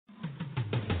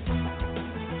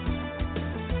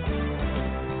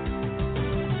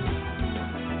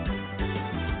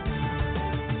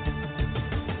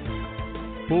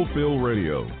Fulfill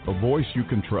Radio, a voice you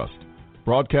can trust.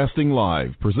 Broadcasting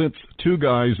live presents Two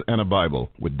Guys and a Bible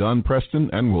with Don Preston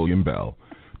and William Bell.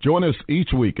 Join us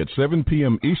each week at 7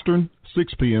 p.m. Eastern,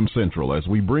 6 p.m. Central as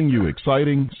we bring you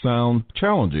exciting, sound,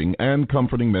 challenging, and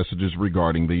comforting messages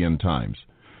regarding the end times.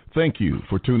 Thank you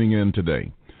for tuning in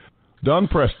today. Don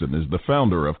Preston is the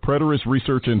founder of Preterist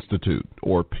Research Institute,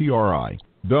 or PRI.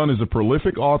 Don is a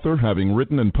prolific author, having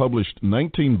written and published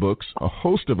 19 books, a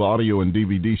host of audio and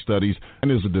DVD studies,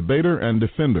 and is a debater and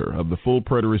defender of the full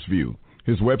preterist view.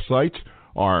 His websites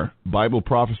are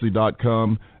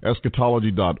BibleProphecy.com,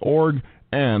 Eschatology.org,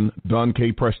 and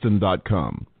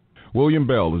DonKPreston.com. William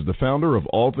Bell is the founder of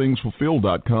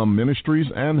AllThingsFulfilled.com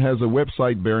Ministries and has a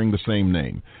website bearing the same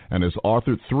name, and has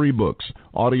authored 3 books,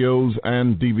 audios,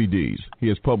 and DVDs. He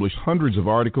has published hundreds of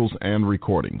articles and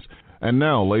recordings. And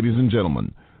now, ladies and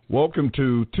gentlemen, welcome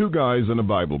to Two Guys and a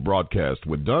Bible broadcast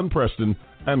with Don Preston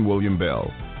and William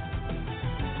Bell.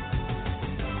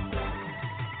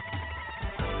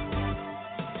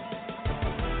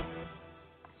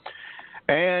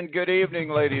 And good evening,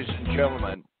 ladies and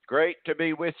gentlemen. Great to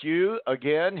be with you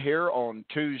again here on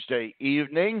Tuesday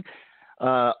evening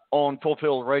on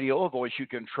Fulfill Radio, a voice you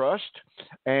can trust.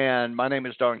 And my name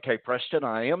is Don K. Preston.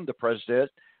 I am the president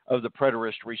of the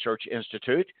Preterist Research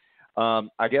Institute.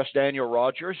 I guess Daniel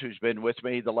Rogers, who's been with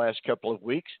me the last couple of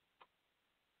weeks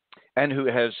and who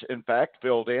has, in fact,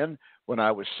 filled in when I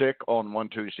was sick on one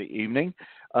Tuesday evening,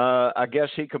 I guess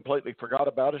he completely forgot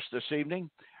about us this evening.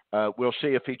 We'll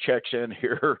see if he checks in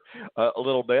here a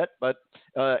little bit, but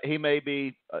he may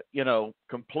be,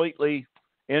 completely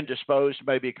indisposed,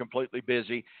 maybe completely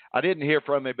busy. I didn't hear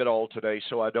from him at all today,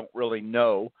 so I don't really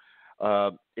know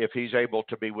if he's able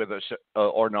to be with us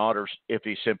or not, or if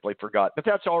he simply forgot. But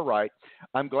that's all right.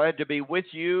 I'm glad to be with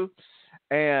you.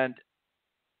 And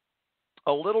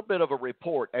a little bit of a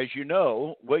report. As you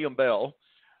know, William Bell,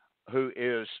 who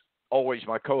is always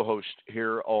my co-host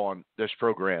here on this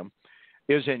program,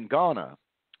 is in Ghana.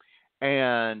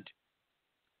 And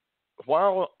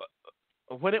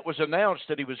when it was announced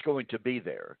that he was going to be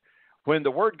there, when the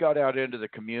word got out into the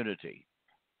community,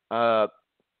 a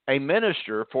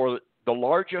minister for the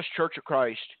largest Church of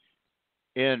Christ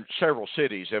in several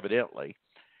cities, evidently,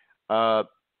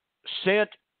 sent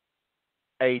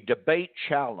a debate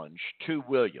challenge to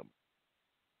William,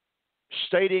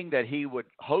 stating that he would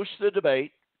host the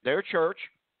debate, their church,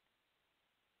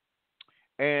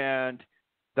 and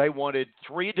they wanted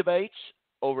 3 debates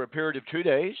over a period of 2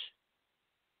 days,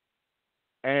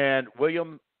 and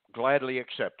William gladly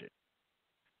accepted.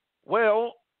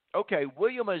 Well, okay,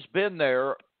 William has been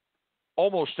there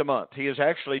almost a month. He is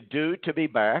actually due to be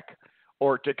back,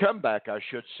 or to come back, I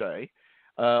should say,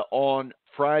 on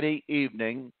Friday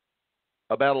evening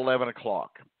about 11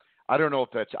 o'clock. I don't know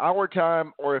if that's our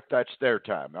time or if that's their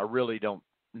time. I really don't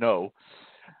know.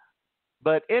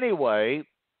 But anyway,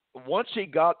 once he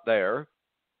got there,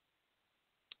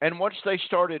 and once they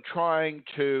started trying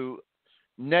to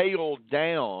nail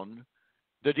down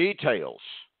the details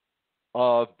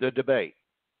of the debate,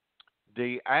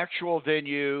 the actual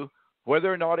venue,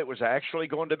 whether or not it was actually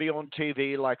going to be on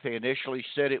TV like they initially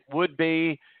said it would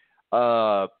be,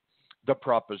 the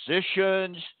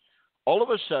propositions, all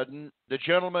of a sudden, the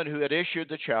gentleman who had issued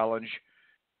the challenge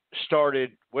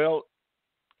started,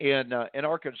 in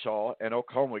Arkansas and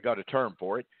Oklahoma, we got a term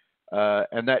for it,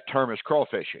 and that term is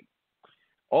crawfishing.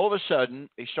 All of a sudden,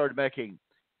 he started making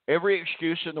every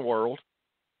excuse in the world.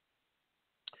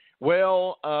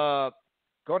 Well,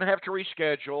 going to have to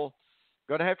reschedule,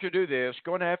 going to have to do this,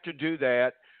 going to have to do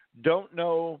that. Don't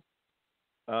know.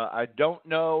 I don't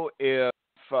know if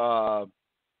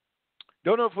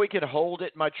we can hold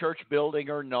it in my church building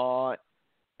or not.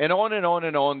 And on and on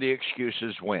and on the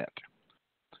excuses went.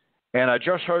 And I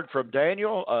just heard from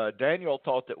Daniel. Daniel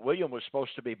thought that William was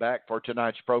supposed to be back for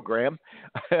tonight's program,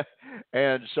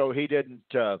 and so he didn't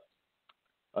dial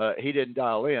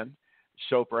in.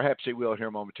 So perhaps he will here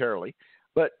momentarily.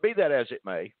 But be that as it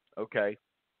may, okay.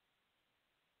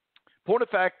 Point of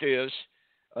fact is,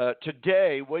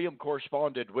 today William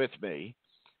corresponded with me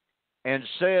and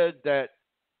said that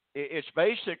it's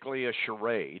basically a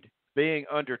charade being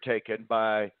undertaken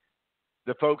by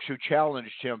the folks who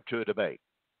challenged him to a debate.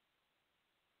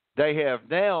 They have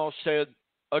now said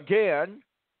again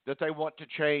that they want to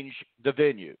change the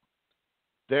venue.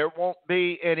 There won't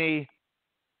be any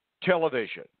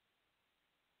television.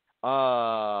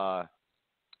 The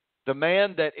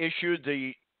man that issued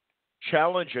the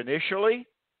challenge initially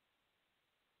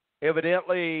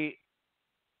evidently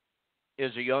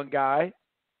is a young guy.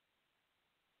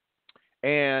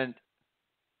 And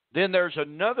then there's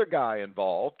another guy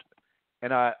involved,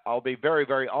 and I'll be very,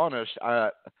 very honest.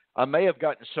 I may have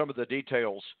gotten some of the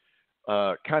details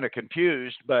kind of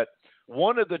confused, but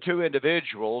one of the two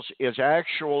individuals is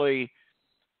actually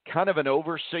kind of an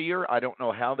overseer. I don't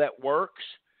know how that works.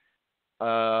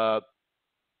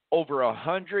 Over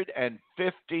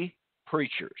 150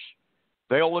 preachers.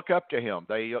 They all look up to him.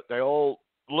 They all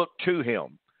look to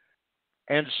him.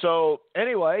 And so,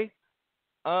 anyway,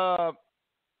 at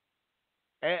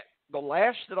the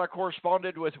last that I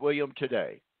corresponded with William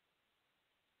today,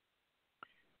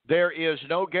 there is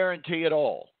no guarantee at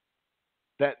all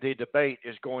that the debate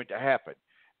is going to happen.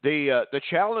 The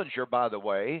challenger, by the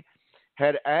way,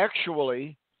 had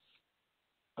actually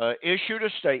issued a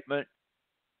statement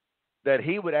that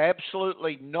he would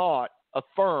absolutely not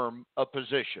affirm a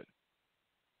position.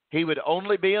 He would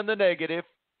only be in the negative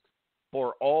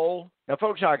for all. Now,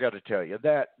 folks, I got to tell you,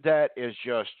 that is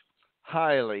just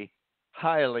highly,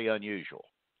 highly unusual.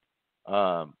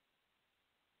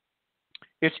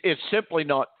 It's simply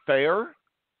not fair.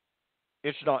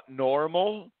 It's not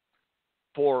normal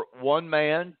for one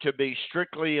man to be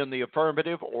strictly in the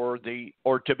affirmative or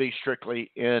to be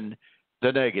strictly in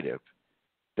the negative.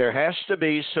 There has to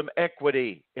be some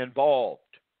equity involved.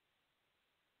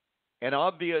 And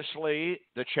obviously,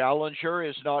 the challenger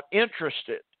is not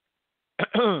interested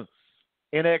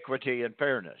in equity and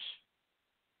fairness.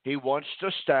 He wants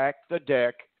to stack the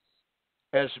deck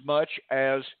as much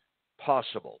as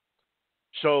possible.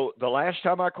 So the last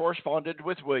time I corresponded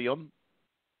with William,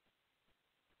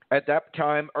 at that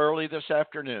time early this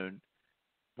afternoon,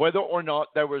 whether or not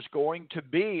there was going to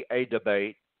be a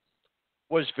debate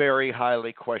was very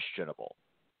highly questionable.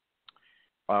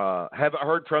 Haven't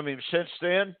heard from him since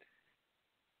then.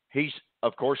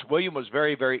 Of course, William was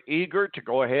very, very eager to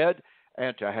go ahead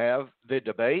and to have the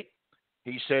debate.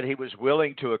 He said he was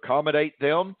willing to accommodate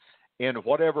them in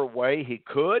whatever way he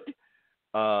could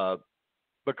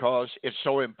because it's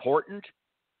so important.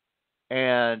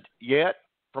 And yet,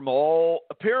 from all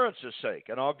appearances' sake,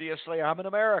 and obviously I'm in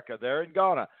America, they're in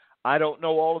Ghana, I don't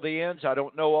know all of the ins. I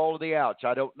don't know all of the outs.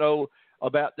 I don't know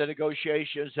about the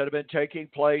negotiations that have been taking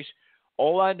place.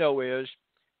 All I know is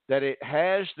that it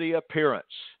has the appearance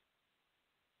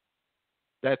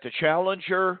that the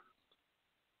challenger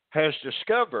has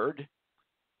discovered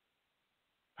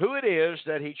who it is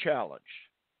that he challenged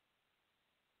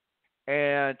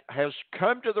and has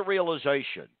come to the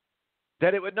realization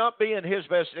that it would not be in his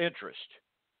best interest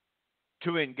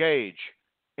to engage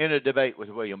in a debate with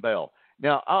William Bell.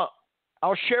 Now,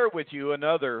 I'll share with you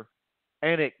another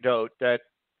anecdote that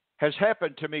has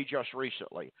happened to me just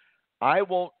recently. I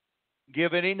won't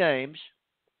give any names,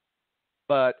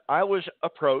 but I was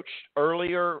approached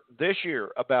earlier this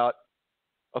year about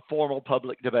a formal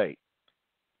public debate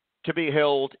to be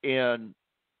held in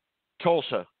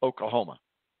Tulsa, Oklahoma.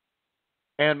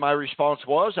 And my response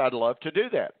was, I'd love to do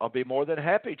that. I'll be more than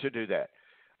happy to do that.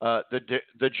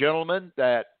 The gentleman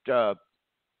that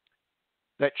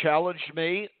challenged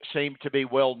me seemed to be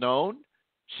well known,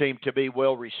 seemed to be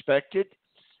well respected.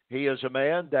 He is a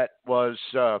man that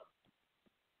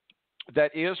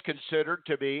is considered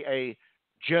to be a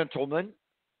gentleman.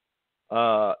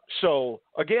 So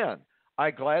again,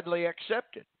 I gladly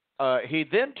accepted. He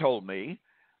then told me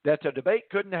that the debate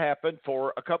couldn't happen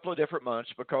for a couple of different months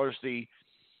because the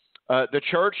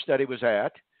church that he was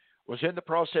at was in the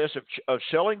process of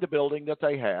selling the building that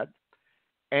they had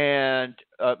and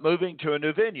moving to a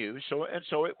new venue. So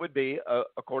it would be,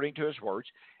 according to his words,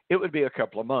 it would be a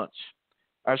couple of months.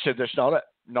 I said, that's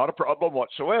not a problem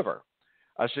whatsoever.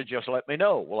 I said, just let me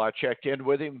know. Well, I checked in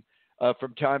with him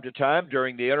from time to time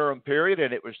during the interim period,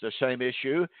 and it was the same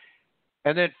issue.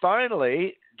 And then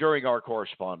finally, during our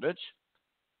correspondence,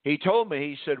 he told me,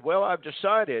 he said, well, I've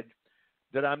decided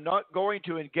that I'm not going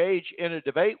to engage in a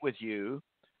debate with you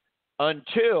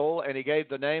until, and he gave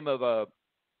the name of a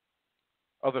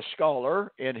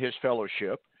scholar in his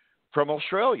fellowship from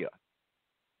Australia.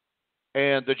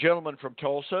 And the gentleman from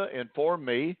Tulsa informed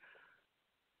me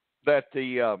that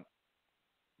the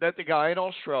guy in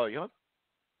Australia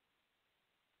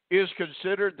is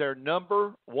considered their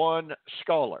number one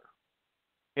scholar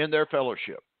in their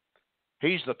fellowship.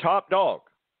 He's the top dog.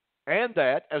 And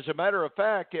that, as a matter of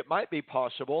fact, it might be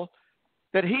possible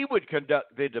that he would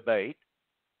conduct the debate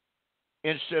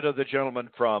instead of the gentleman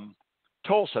from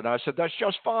Tulsa. And I said, that's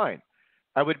just fine.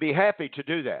 I would be happy to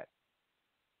do that.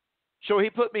 So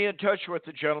he put me in touch with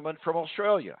the gentleman from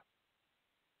Australia.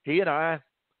 He and I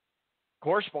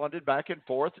corresponded back and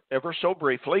forth ever so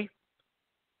briefly.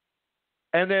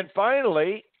 And then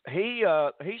finally, he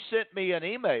sent me an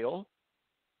email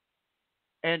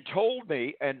and told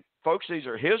me, and folks, these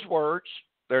are his words,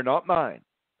 they're not mine.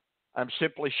 I'm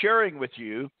simply sharing with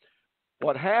you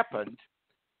what happened.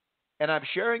 And I'm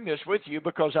sharing this with you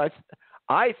because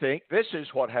I think this is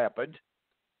what happened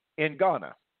in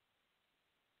Ghana.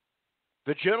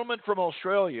 The gentleman from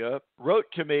Australia wrote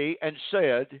to me and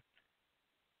said,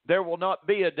 there will not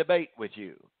be a debate with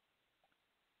you.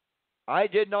 I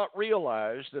did not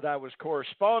realize that I was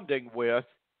corresponding with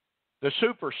the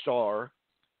superstar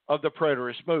of the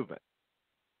preterist movement.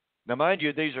 Now, mind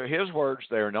you, these are his words,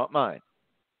 they are not mine.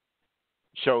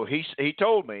 So he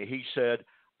told me, he said,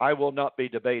 I will not be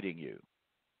debating you.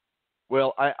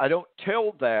 Well, I don't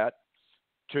tell that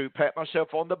to pat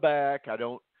myself on the back. I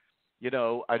don't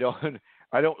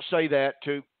say that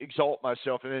to exalt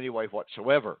myself in any way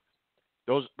whatsoever.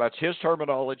 That's his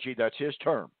terminology, that's his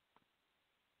term.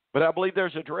 But I believe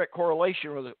there's a direct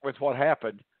correlation with what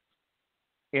happened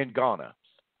in Ghana.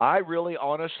 I really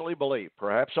honestly believe,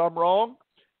 perhaps I'm wrong,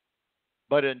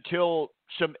 but until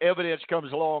some evidence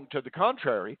comes along to the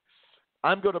contrary,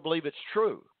 I'm going to believe it's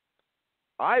true.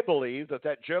 I believe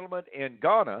that gentleman in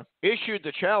Ghana issued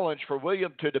the challenge for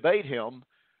William to debate him,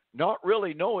 not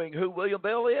really knowing who William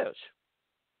Bell is,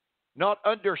 not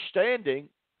understanding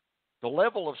the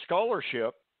level of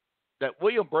scholarship that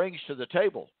William brings to the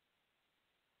table.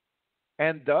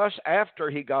 And thus, after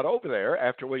William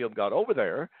got over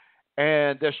there,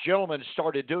 and this gentleman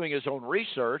started doing his own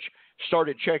research,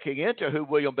 started checking into who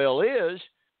William Bell is,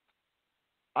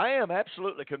 I am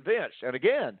absolutely convinced, and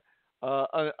again,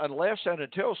 unless and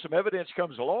until some evidence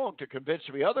comes along to convince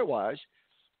me otherwise,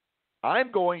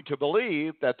 I'm going to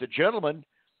believe that the gentleman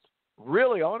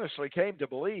really honestly came to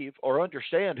believe or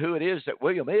understand who it is that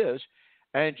William is,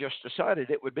 and just decided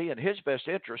it would be in his best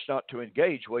interest not to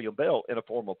engage William Bell in a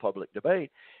formal public debate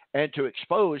and to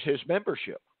expose his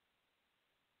membership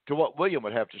to what William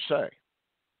would have to say.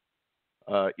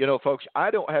 Folks,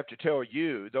 I don't have to tell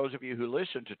you, those of you who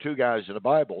listen to Two Guys in the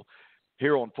Bible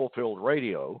here on Fulfilled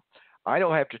Radio, I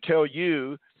don't have to tell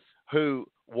you who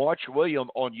watch William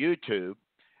on YouTube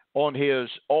on his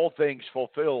All Things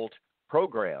Fulfilled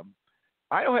program.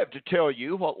 I don't have to tell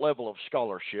you what level of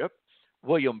scholarship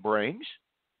William brings.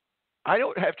 I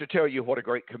don't have to tell you what a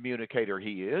great communicator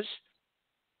he is.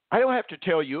 I don't have to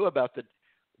tell you about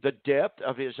the depth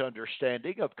of his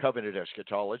understanding of covenant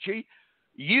eschatology.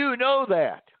 You know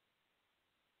that.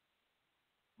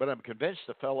 But I'm convinced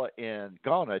the fella in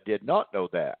Ghana did not know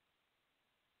that.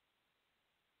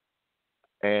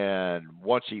 And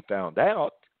once he found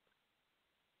out,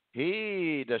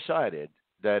 he decided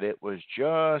that it was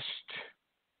just,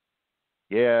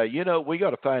 we got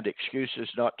to find excuses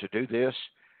not to do this.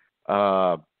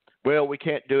 Well, we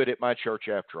can't do it at my church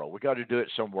after all. We got to do it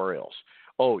somewhere else.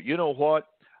 Oh, you know what?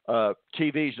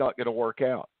 TV's not going to work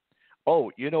out.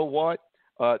 Oh, you know what?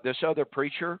 This other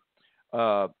preacher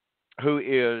who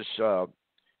is,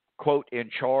 quote,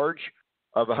 in charge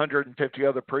of 150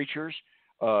 other preachers,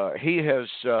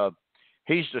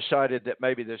 he's decided that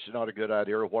maybe this is not a good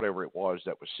idea or whatever it was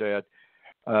that was said.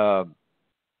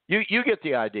 You get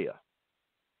the idea.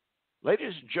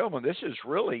 Ladies and gentlemen, this is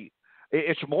really,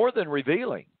 it's more than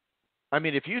revealing. I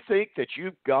mean, if you think that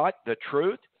you've got the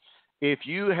truth, if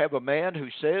you have a man who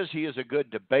says he is a good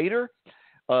debater,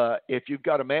 if you've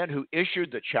got a man who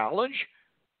issued the challenge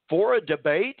for a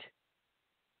debate,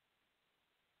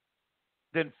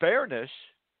 then fairness,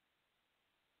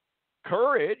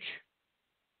 courage,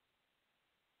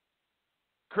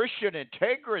 Christian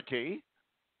integrity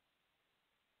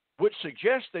would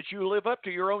suggest that you live up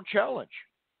to your own challenge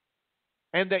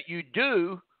and that you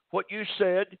do what you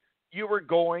said you were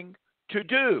going to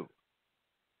do.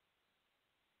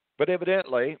 But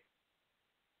evidently,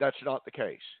 that's not the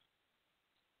case.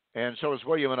 And so as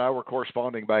William and I were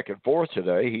corresponding back and forth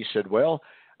today, he said, well,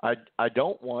 I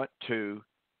don't want to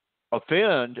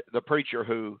offend the preacher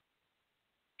who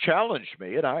challenged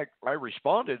me. And I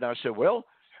responded, and I said, well,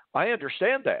 I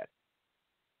understand that.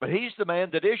 But he's the man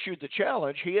that issued the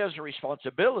challenge. He has a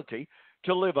responsibility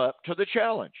to live up to the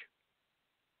challenge.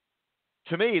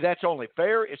 To me, that's only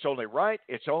fair. It's only right.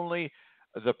 It's only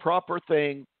the proper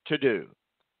thing to do.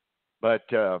 But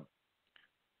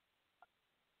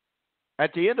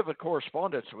at the end of a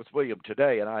correspondence with William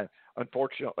today, and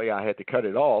unfortunately I had to cut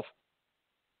it off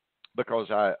because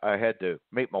I had to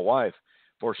meet my wife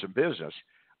for some business.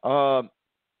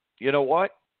 You know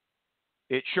what?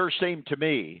 It sure seemed to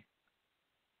me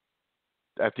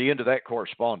at the end of that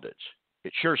correspondence,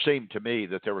 it sure seemed to me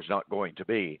that there was not going to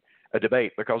be a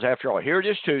debate because after all, here it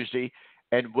is Tuesday,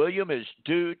 and William is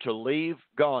due to leave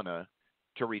Ghana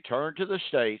to return to the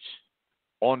States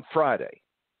on Friday,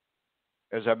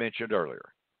 as I mentioned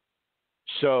earlier.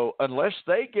 So unless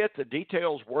they get the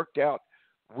details worked out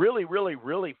really, really,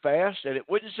 really fast, and it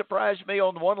wouldn't surprise me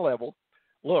on one level,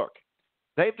 look,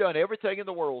 they've done everything in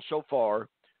the world so far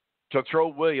to throw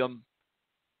William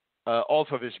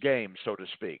off of his game, so to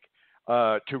speak,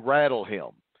 to rattle him.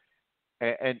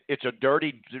 And it's a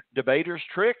dirty debater's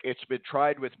trick. It's been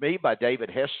tried with me by David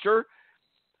Hester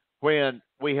when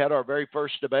we had our very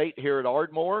first debate here at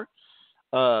Ardmore.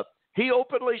 He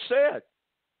openly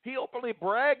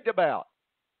bragged about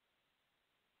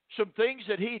some things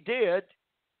that he did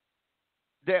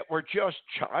that were just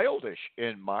childish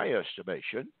in my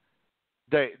estimation.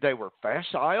 They were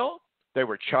facile, they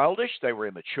were childish, they were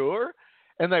immature,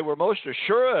 and they were most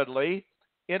assuredly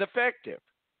ineffective.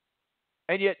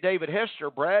 And yet David Hester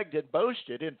bragged and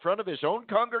boasted in front of his own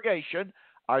congregation.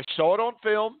 I saw it on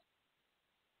film.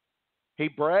 He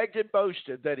bragged and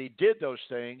boasted that he did those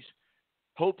things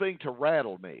hoping to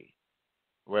rattle me.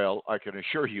 Well, I can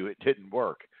assure you it didn't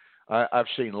work. I've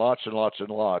seen lots and lots and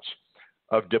lots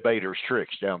of debaters'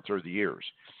 tricks down through the years.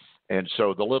 And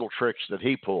so the little tricks that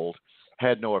he pulled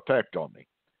had no effect on me.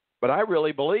 But I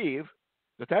really believe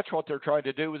that that's what they're trying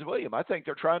to do with William. I think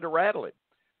they're trying to rattle him.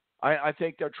 I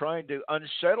think they're trying to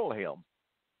unsettle him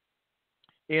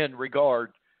in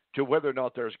regard to whether or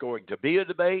not there's going to be a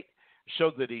debate,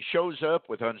 so that he shows up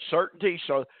with uncertainty,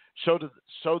 so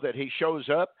that he shows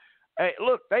up. Hey,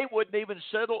 look, they wouldn't even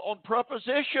settle on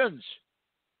propositions.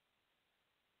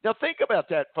 Now think about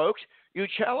that, folks. You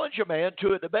challenge a man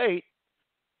to a debate,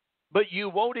 but you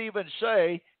won't even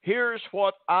say, here's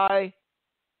what I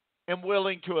am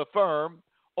willing to affirm,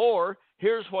 or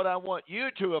here's what I want you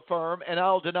to affirm, and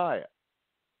I'll deny it.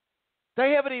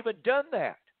 They haven't even done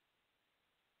that.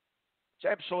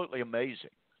 It's absolutely amazing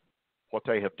what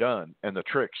they have done and the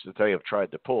tricks that they have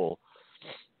tried to pull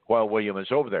while William is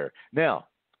over there. Now,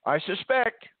 I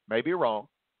suspect, maybe wrong,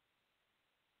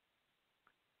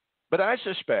 but I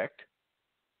suspect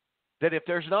that if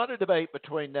there's not a debate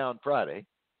between now and Friday,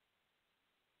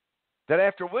 that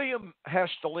after William has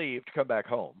to leave to come back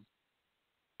home,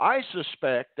 I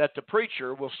suspect that the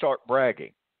preacher will start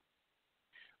bragging.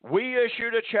 We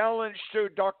issued a challenge to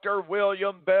Dr.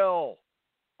 William Bell,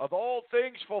 of all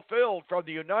things fulfilled, from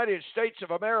the United States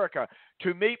of America,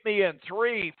 to meet me in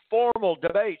 3 formal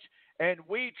debates. And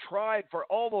we tried for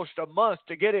almost a month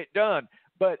to get it done,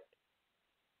 but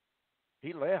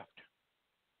he left.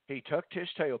 He tucked his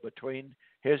tail between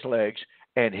his legs,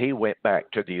 and he went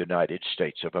back to the United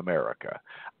States of America.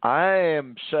 I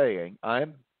am saying,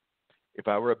 if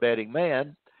I were a betting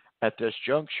man at this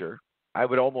juncture, I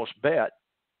would almost bet,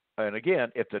 and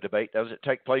again, if the debate doesn't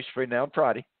take place between now and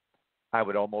Friday, I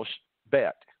would almost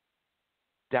bet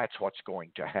that's what's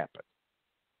going to happen.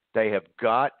 They have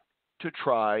got to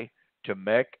try to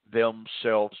make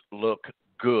themselves look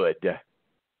good,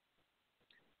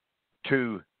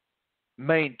 to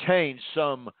maintain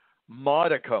some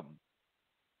modicum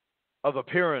of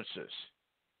appearances,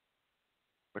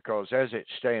 because as it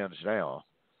stands now,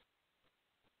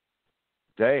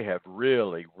 they have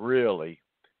really, really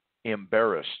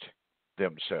embarrassed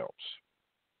themselves.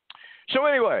 So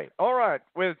anyway, all right,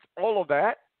 with all of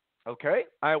that, okay,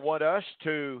 I want us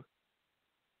to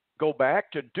go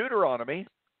back to Deuteronomy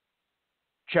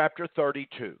chapter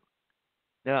 32.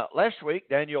 Now, last week,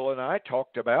 Daniel and I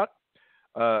talked about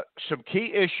some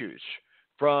key issues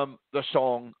from the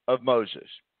Song of Moses.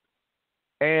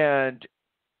 And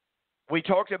we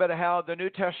talked about how the New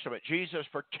Testament, Jesus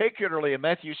particularly in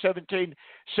Matthew 17,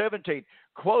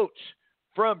 quotes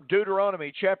from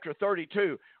Deuteronomy chapter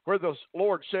 32, where the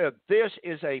Lord said, this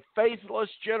is a faithless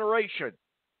generation.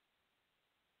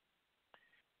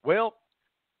 Well,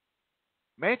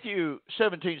 Matthew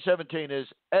 17 is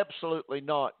absolutely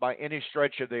not by any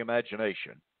stretch of the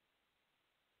imagination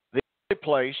the only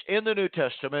place in the New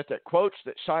Testament that quotes,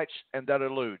 that cites, and that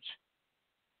alludes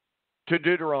to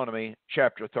Deuteronomy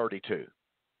chapter 32.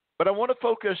 But I want to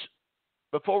focus,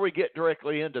 before we get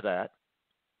directly into that,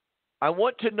 I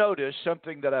want to notice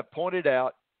something that I pointed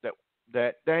out,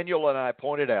 that Daniel and I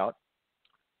pointed out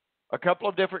a couple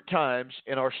of different times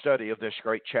in our study of this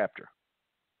great chapter.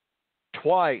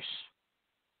 Twice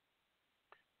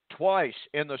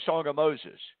in the Song of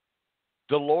Moses,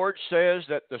 the Lord says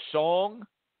that the song,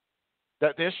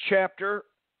 that this chapter,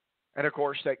 and of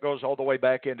course that goes all the way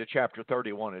back into chapter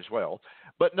 31 as well,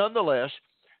 but nonetheless,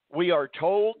 we are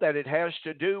told that it has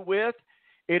to do with,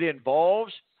 it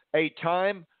involves a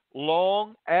time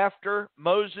long after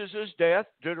Moses' death,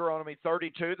 Deuteronomy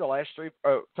 32, the last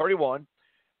 31,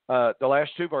 the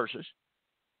last 2 verses.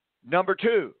 Number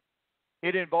 2,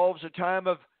 it involves a time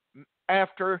of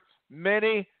after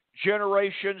many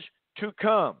generations to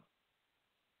come,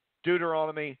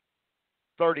 Deuteronomy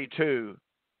 32,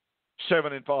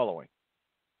 7 and following.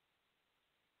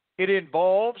 It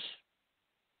involves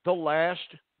the last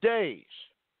days.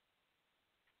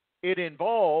 It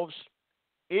involves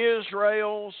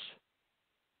Israel's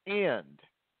end.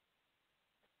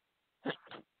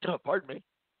 Oh, pardon me.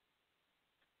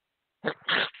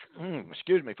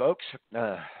 Excuse me, folks.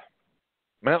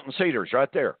 Mountain cedars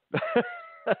right there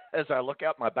as I look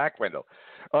out my back window.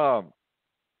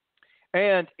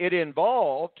 And it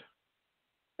involved,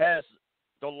 as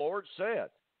the Lord said,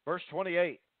 verse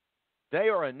 28, they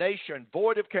are a nation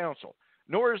void of counsel,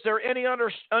 nor is there any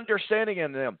understanding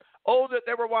in them. Oh, that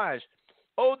they were wise.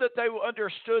 Oh, that they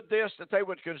understood this, that they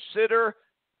would consider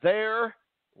their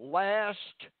last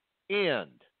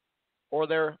end, or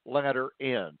their latter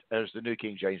end, as the New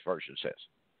King James Version says.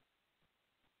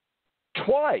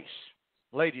 Twice,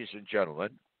 ladies and gentlemen,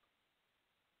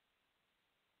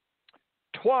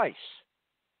 twice,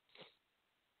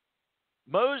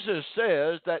 Moses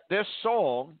says that this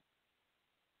song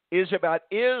is about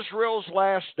Israel's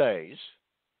last days,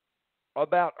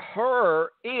 about her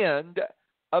end,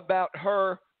 about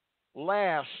her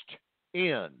last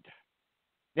end.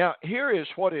 Now, here is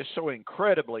what is so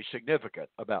incredibly significant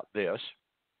about this.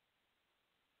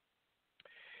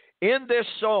 In this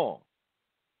song,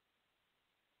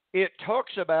 it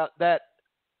talks about that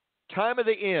time of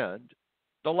the end,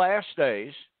 the last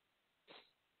days,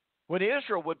 when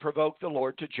Israel would provoke the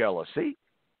Lord to jealousy.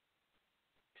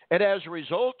 And as a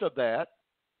result of that,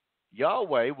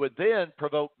 Yahweh would then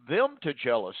provoke them to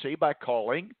jealousy by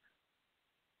calling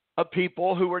a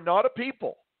people who were not a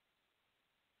people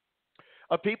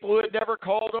who had never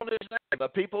called on his name, a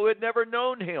people who had never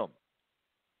known him.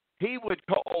 He would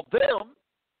call them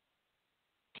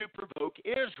to provoke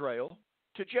Israel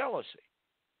to jealousy.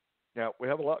 Now, we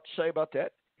have a lot to say about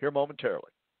that here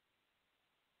momentarily.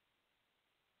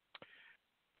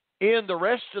 In the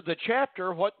rest of the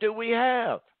chapter, what do we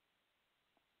have?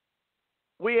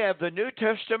 We have the New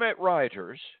Testament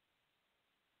writers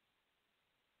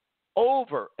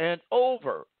over and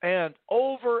over and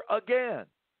over again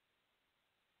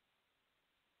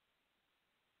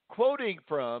quoting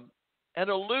from and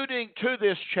alluding to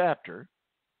this chapter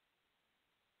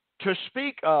to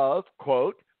speak of,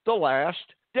 quote, the last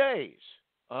days,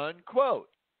 unquote.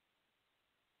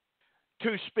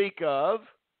 To speak of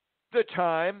the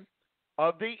time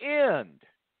of the end,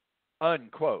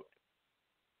 unquote.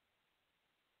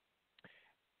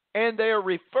 And they are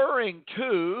referring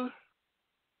to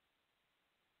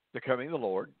the coming of the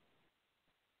Lord.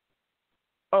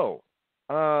 A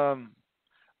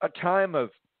time of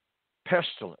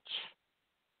pestilence,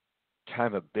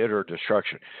 time of bitter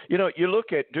destruction. You know, you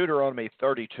look at Deuteronomy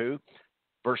 32,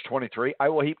 verse 23, I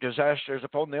will heap disasters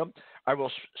upon them. I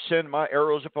will send my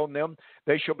arrows upon them.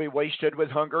 They shall be wasted with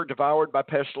hunger, devoured by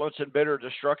pestilence and bitter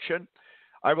destruction.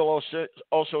 I will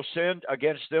also send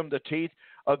against them the teeth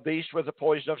of beasts with the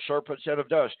poison of serpents and of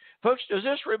dust. Folks, does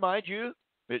this remind you?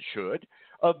 It should.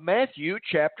 Of Matthew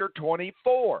chapter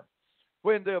 24,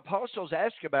 when the apostles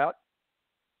ask about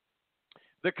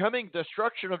the coming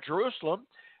destruction of Jerusalem.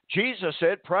 Jesus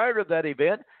said prior to that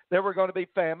event, there were going to be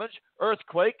famines,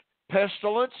 earthquake,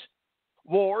 pestilence,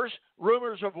 wars,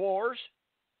 rumors of wars.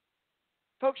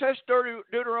 Folks, that's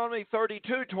Deuteronomy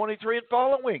 32, 23 and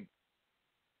following.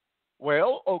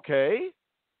 Well, okay.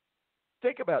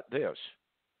 Think about this.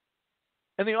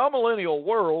 In the amillennial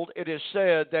world, it is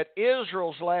said that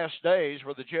Israel's last days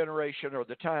were the generation or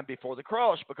the time before the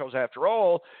cross, because after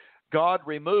all, God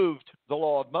removed the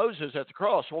law of Moses at the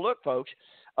cross. Well, look, folks,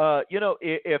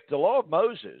 if the law of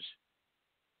Moses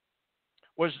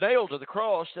was nailed to the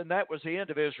cross, then that was the end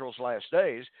of Israel's last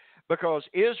days, because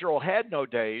Israel had no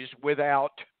days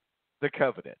without the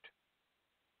covenant.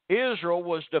 Israel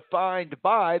was defined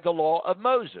by the law of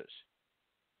Moses.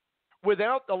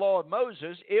 Without the law of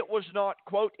Moses, it was not,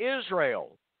 quote,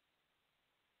 Israel,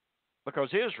 because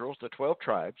Israel's the 12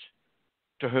 tribes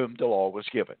to whom the law was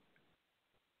given.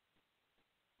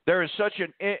 There is such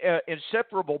an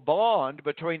inseparable bond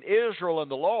between Israel and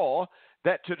the law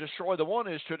that to destroy the one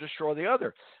is to destroy the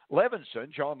other.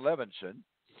 John Levinson,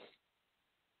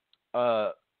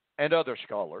 and other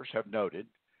scholars have noted,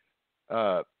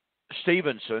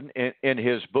 Stevenson, in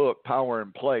his book, Power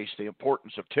and Place, The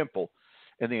Importance of Temple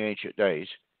in the Ancient Days,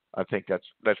 I think that's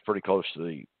pretty close to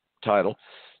the title,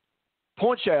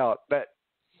 points out that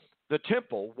the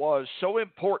temple was so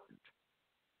important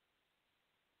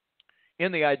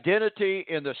in the identity,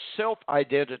 in the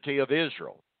self-identity of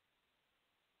Israel,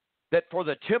 that for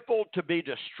the temple to be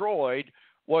destroyed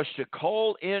was to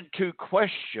call into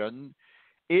question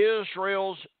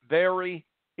Israel's very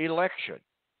election.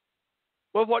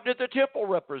 Well, what did the temple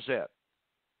represent?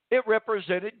 It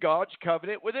represented God's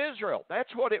covenant with Israel.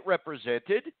 That's what it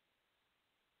represented.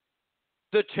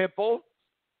 The temple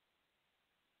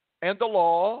and the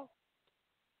law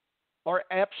are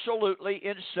absolutely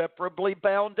inseparably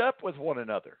bound up with one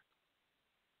another.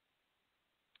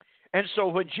 And so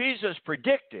when Jesus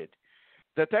predicted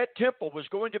that temple was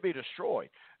going to be destroyed,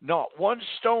 not one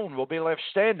stone will be left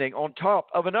standing on top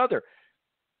of another.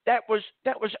 That was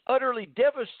utterly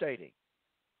devastating.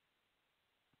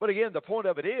 But again, the point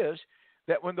of it is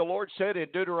that when the Lord said in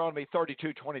Deuteronomy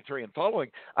 32:23 and following,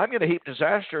 I'm going to heap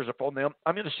disasters upon them,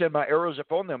 I'm going to send my arrows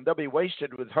upon them, they'll be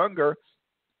wasted with hunger.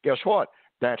 Guess what?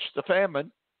 That's the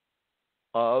famine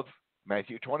of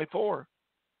Matthew 24.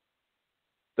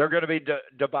 They're going to be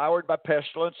devoured by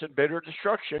pestilence and bitter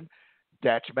destruction.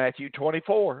 That's Matthew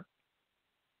 24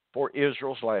 for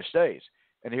Israel's last days.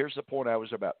 And here's the point I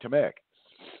was about to make.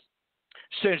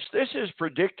 Since this is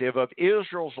predictive of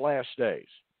Israel's last days,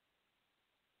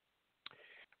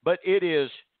 but it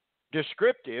is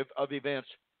descriptive of events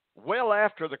well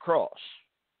after the cross,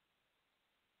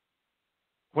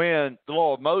 when the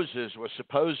law of Moses was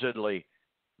supposedly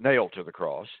nailed to the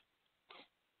cross,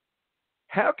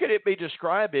 how could it be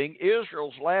describing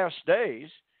Israel's last days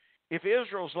if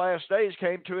Israel's last days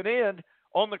came to an end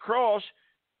on the cross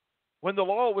when the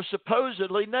law was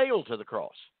supposedly nailed to the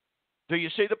cross? Do you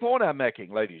see the point I'm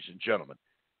making, ladies and gentlemen?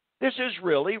 This is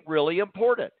really, really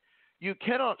important. You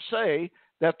cannot say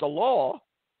that the law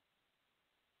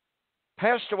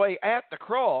passed away at the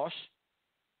cross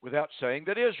without saying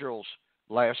that Israel's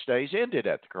last days ended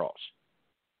at the cross.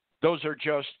 Those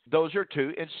are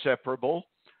two inseparable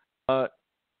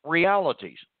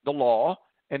realities: the law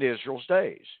and Israel's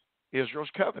days, Israel's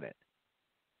covenant,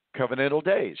 covenantal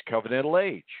days, covenantal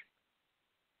age.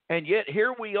 And yet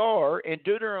here we are in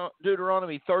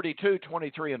Deuteronomy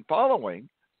 32:23 and following,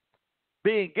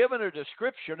 being given a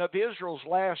description of Israel's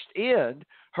last end,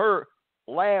 her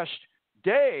last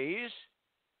days,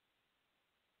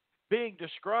 being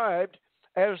described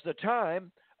as the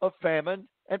time of famine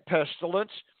and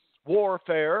pestilence,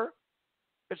 warfare,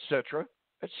 etc.,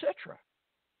 etc.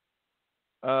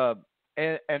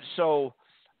 And so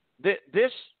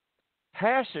this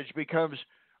passage becomes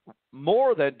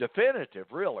more than definitive,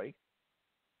 really,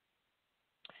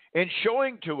 in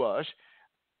showing to us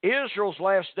Israel's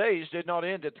last days did not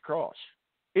end at the cross.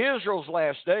 Israel's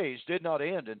last days did not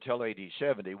end until AD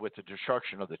 70 with the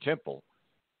destruction of the temple,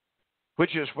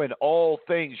 which is when all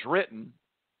things written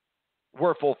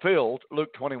were fulfilled,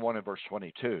 Luke 21 and verse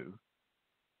 22,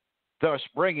 thus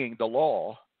bringing the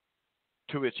law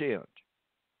to its end.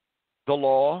 The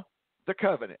law, the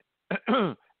covenant,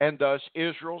 and thus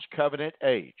Israel's covenant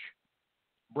age,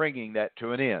 bringing that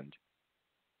to an end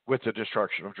with the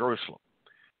destruction of Jerusalem.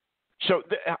 So,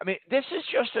 this is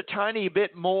just a tiny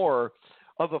bit more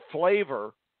of a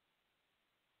flavor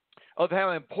of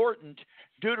how important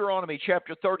Deuteronomy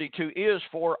chapter 32 is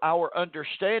for our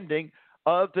understanding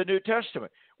of the New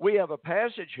Testament. We have a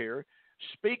passage here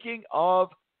speaking of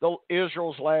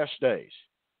Israel's last days,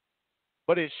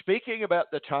 but it's speaking about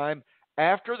the time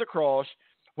after the cross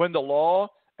when the law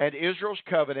and Israel's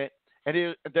covenant,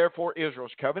 and therefore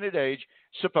Israel's covenant age,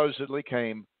 supposedly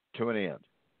came to an end.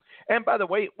 And by the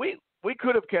way, we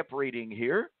could have kept reading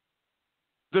here.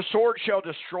 The sword shall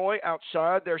destroy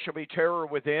outside, there shall be terror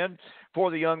within,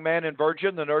 for the young man and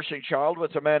virgin, the nursing child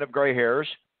with the man of gray hairs.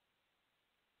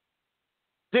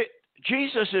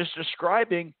 Jesus is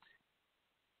describing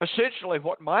essentially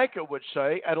what Micah would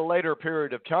say at a later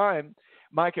period of time.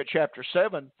 Micah chapter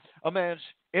 7, a man's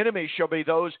enemies shall be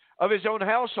those of his own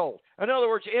household. In other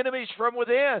words, enemies from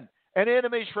within and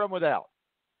enemies from without.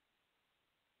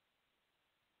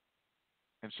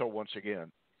 And so once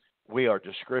again, we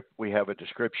have a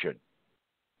description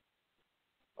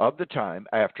of the time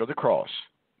after the cross.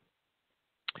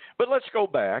 But let's go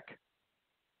back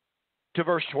to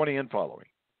verse 20 and following.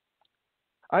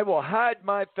 I will hide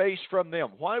my face from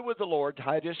them. Why would the Lord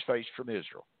hide his face from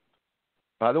Israel?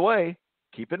 By the way,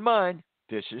 keep in mind,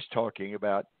 this is talking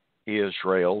about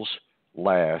Israel's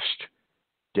last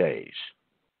days.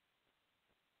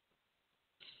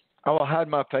 I will hide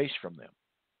my face from them.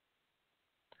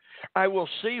 I will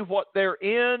see what their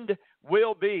end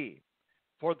will be,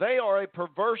 for they are a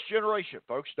perverse generation.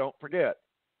 Folks, don't forget.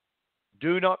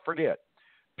 Do not forget.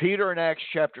 Peter in Acts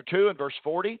chapter 2 and verse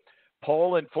 40,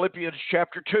 Paul in Philippians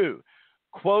chapter 2,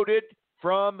 quoted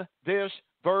from this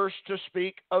verse to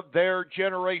speak of their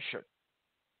generation.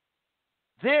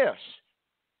 This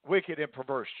wicked and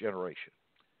perverse generation.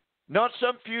 Not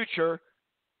some future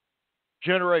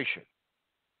generation.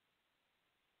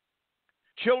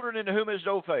 Children in whom is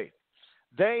no faith.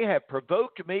 They have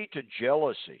provoked me to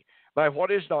jealousy by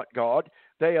what is not God.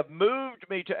 They have moved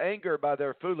me to anger by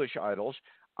their foolish idols.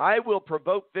 I will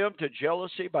provoke them to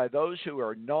jealousy by those who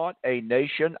are not a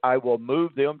nation. I will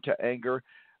move them to anger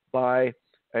by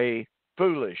a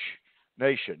foolish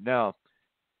nation. Now,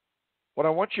 what I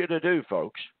want you to do,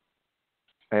 folks,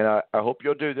 and I hope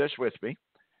you'll do this with me,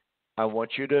 I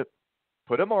want you to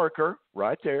put a marker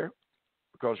right there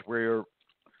because we're,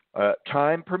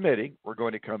 time permitting, we're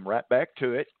going to come right back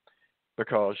to it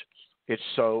because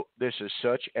this is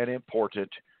such an important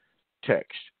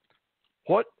text.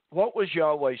 What was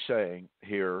Yahweh saying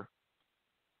here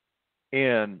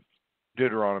in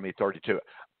Deuteronomy 32?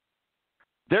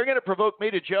 They're going to provoke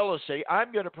me to jealousy.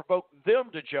 I'm going to provoke them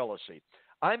to jealousy.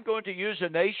 I'm going to use a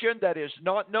nation that is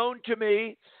not known to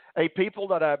me, a people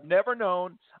that I've never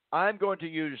known. I'm going to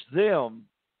use them,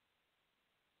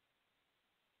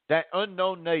 that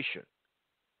unknown nation,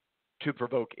 to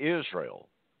provoke Israel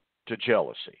to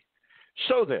jealousy.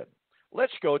 So then,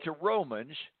 let's go to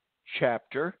Romans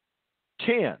chapter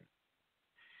 10.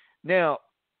 Now,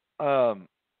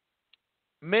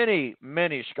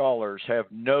 many scholars have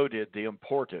noted the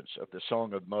importance of the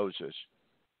Song of Moses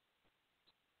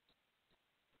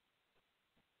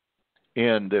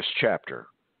in this chapter,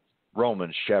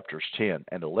 Romans chapters 10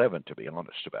 and 11, to be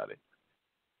honest about it.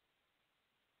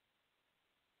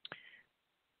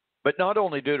 But not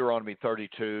only Deuteronomy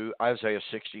 32, Isaiah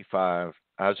 65,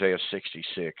 Isaiah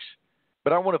 66,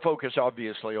 but I want to focus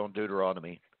obviously on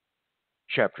Deuteronomy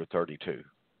chapter 32.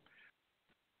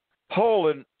 Paul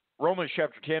in Romans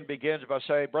chapter 10 begins by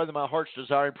saying, "Brother, my heart's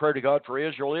desire and prayer to God for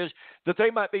Israel is that they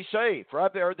might be saved. For I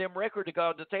bear them record to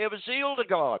God that they have a zeal to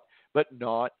God, but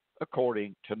not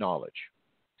according to knowledge.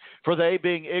 For they,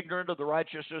 being ignorant of the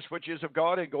righteousness which is of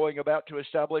God, and going about to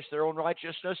establish their own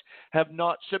righteousness, have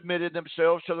not submitted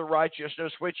themselves to the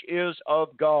righteousness which is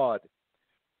of God."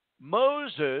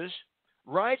 Moses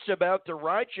writes about the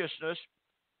righteousness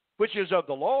which is of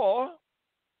the law.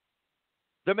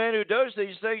 The man who does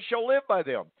these things shall live by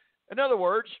them. In other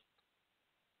words,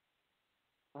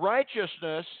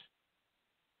 righteousness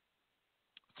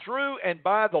through and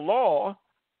by the law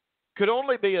could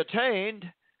only be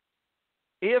attained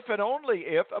if and only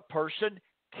if a person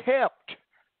kept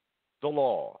the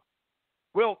law.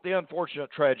 Well, the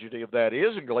unfortunate tragedy of that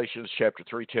is in Galatians chapter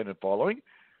 3:10 and following,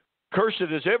 "Cursed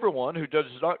is everyone who does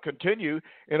not continue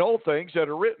in all things that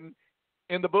are written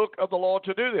in the book of the law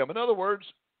to do them." In other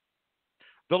words,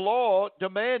 the law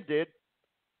demanded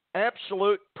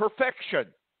absolute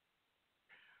perfection.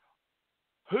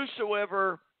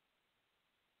 Whosoever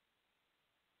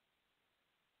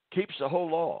keeps the whole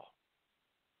law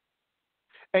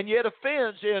and yet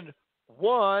offends in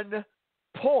one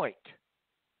point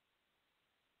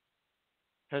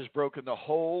has broken the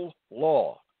whole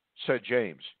law, said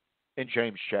James in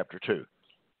James chapter 2.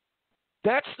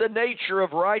 That's the nature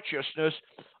of righteousness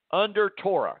under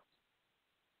Torah.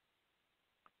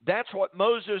 That's what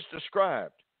Moses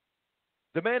described.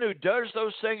 The man who does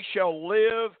those things shall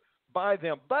live by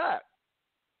them. But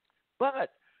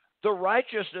the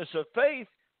righteousness of faith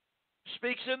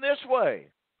speaks in this way.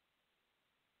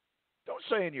 Don't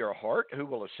say in your heart, "Who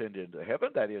will ascend into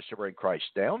heaven?" That is to bring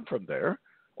Christ down from there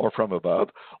or from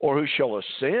above. Or who shall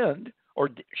descend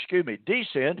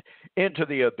into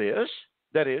the abyss?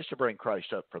 That is to bring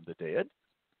Christ up from the dead.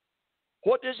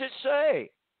 What does it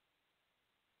say?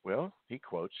 Well, he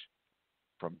quotes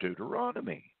from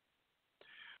Deuteronomy.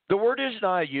 "The word is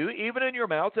nigh you, even in your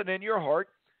mouth and in your heart.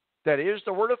 That is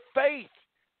the word of faith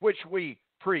which we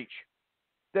preach.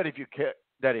 That if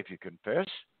you confess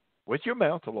with your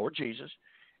mouth the Lord Jesus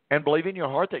and believe in your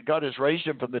heart that God has raised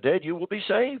him from the dead, you will be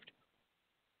saved.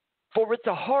 For with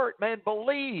the heart man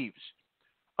believes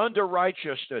unto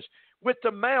righteousness. With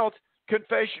the mouth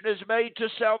confession is made to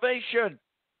salvation.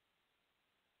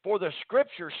 For the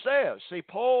Scripture says," see,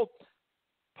 Paul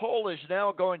is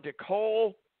now going to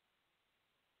call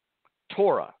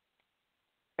Torah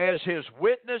as his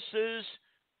witnesses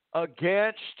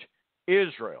against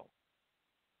Israel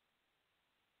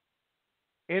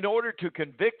in order to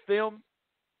convict them,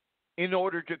 in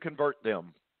order to convert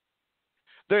them.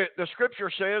 The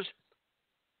Scripture says,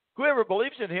 "Whoever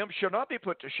believes in him shall not be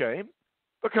put to shame,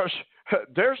 because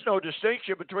there's no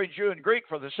distinction between Jew and Greek,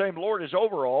 for the same Lord is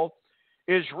over all,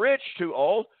 is rich to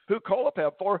all who call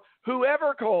upon. For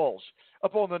whoever calls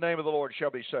upon the name of the Lord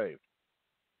shall be saved."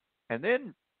 And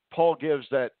then Paul gives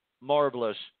that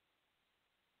marvelous,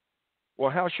 well,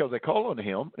 how shall they call on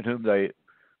him in whom they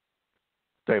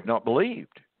have not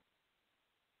believed?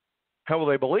 How will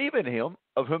they believe in him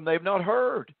of whom they have not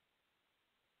heard?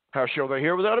 How shall they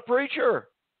hear without a preacher?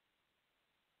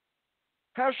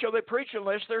 How shall they preach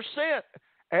unless they're sent?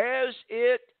 As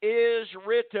it is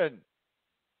written.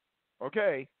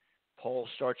 Okay, Paul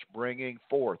starts bringing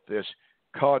forth this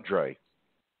cadre,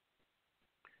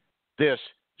 this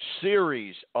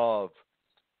series of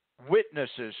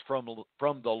witnesses from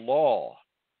the law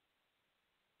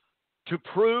to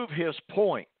prove his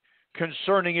point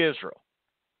concerning Israel.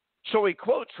 So he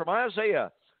quotes from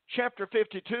Isaiah chapter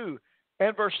 52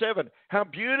 and verse 7, how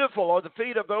beautiful are the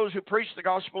feet of those who preach the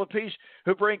gospel of peace,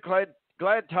 who bring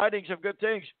glad tidings of good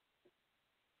things.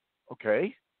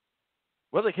 Okay.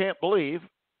 Well, they can't believe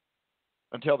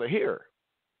until they hear.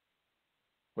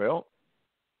 Well,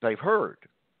 they've heard.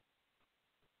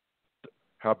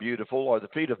 How beautiful are the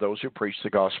feet of those who preach the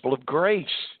gospel of grace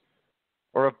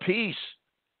or of peace.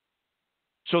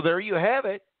 So there you have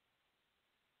it.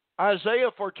 Isaiah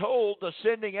foretold the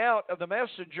sending out of the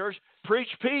messengers, preach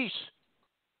peace.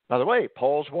 By the way,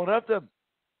 Paul's one of them.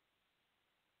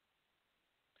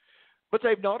 But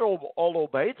they've not all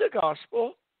obeyed the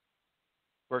gospel.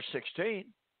 Verse 16.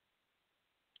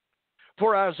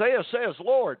 For Isaiah says,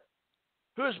 Lord,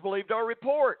 who has believed our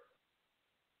report?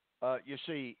 You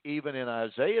see, even in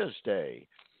Isaiah's day,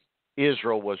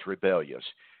 Israel was rebellious.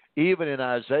 Even in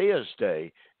Isaiah's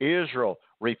day, Israel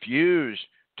refused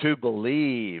to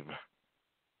believe.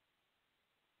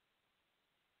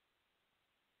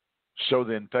 So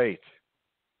then faith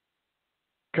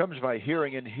comes by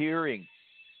hearing, and hearing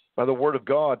by the word of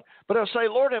God. But I say,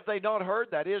 Lord, have they not heard?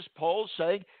 That is, Paul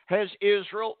saying, has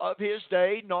Israel of his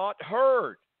day not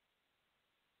heard?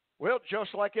 Well,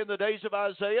 just like in the days of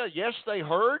Isaiah, yes, they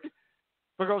heard,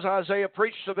 because Isaiah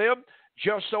preached to them.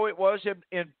 Just so it was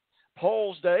in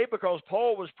Paul's day, because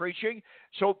Paul was preaching.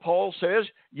 So Paul says,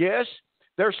 yes,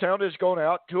 their sound has gone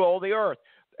out to all the earth,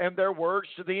 and their words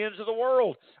to the ends of the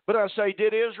world. But I say,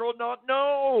 did Israel not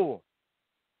know?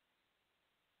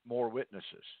 More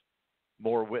witnesses.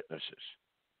 More witnesses.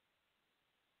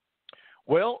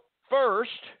 Well,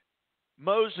 first,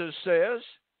 Moses says,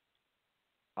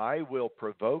 I will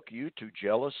provoke you to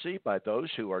jealousy by those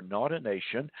who are not a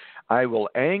nation. I will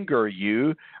anger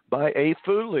you by a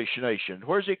foolish nation.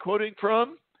 Where's he quoting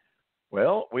from?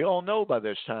 Well, we all know by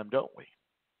this time, don't we?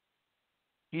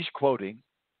 He's quoting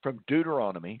from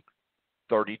Deuteronomy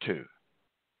 32.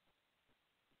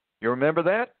 You remember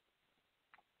that?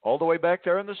 All the way back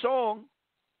there in the song.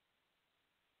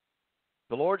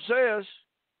 The Lord says,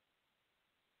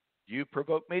 you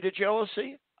provoke me to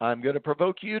jealousy, I'm going to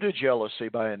provoke you to jealousy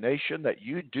by a nation that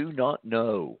you do not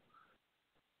know.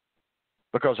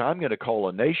 Because I'm going to call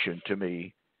a nation to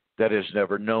me that has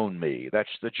never known me. That's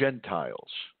the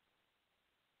Gentiles.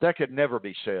 That could never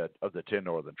be said of the 10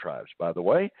 northern tribes, by the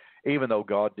way, even though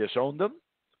God disowned them.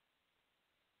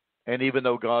 And even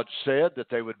though God said that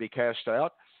they would be cast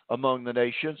out among the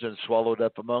nations and swallowed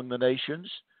up among the nations,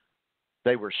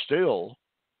 they were still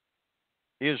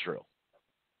Israel.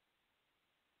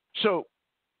 So,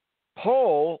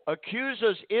 Paul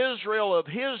accuses Israel of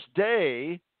his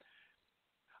day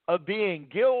of being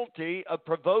guilty of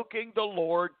provoking the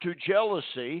Lord to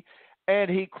jealousy, and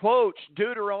he quotes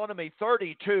Deuteronomy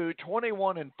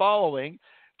 32:21 and following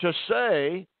to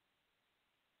say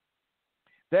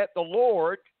that the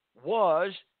Lord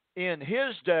was in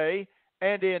his day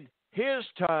and in his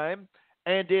time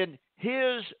and in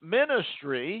his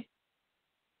ministry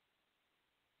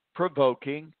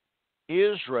provoking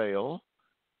Israel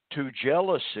to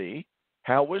jealousy.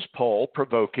 How was Paul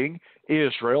provoking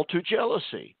Israel to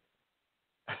jealousy?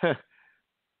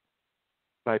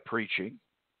 By preaching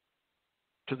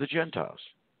to the Gentiles.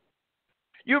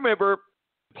 You remember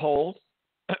Paul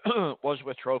was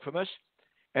with Trophimus,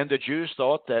 and the Jews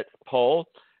thought that Paul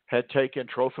had taken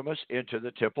Trophimus into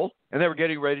the temple, and they were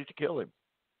getting ready to kill him.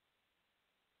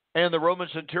 And the Roman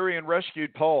centurion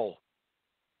rescued Paul.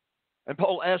 And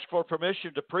Paul asked for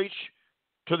permission to preach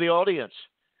to the audience.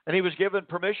 And he was given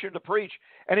permission to preach.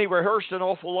 And he rehearsed an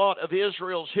awful lot of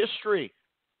Israel's history.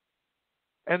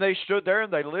 And they stood there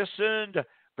and they listened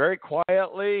very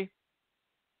quietly.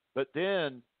 But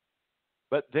then,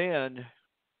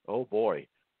 oh boy,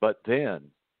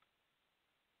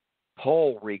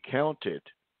 Paul recounted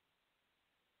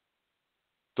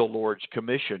the Lord's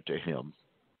commission to him.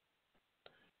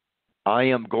 I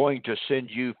am going to send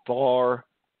you far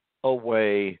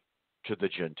away to the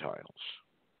Gentiles.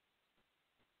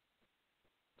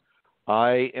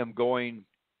 I am going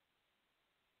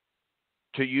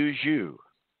to use you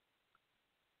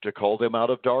to call them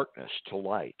out of darkness to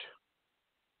light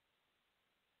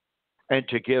and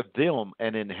to give them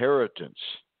an inheritance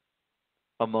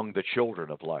among the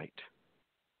children of light.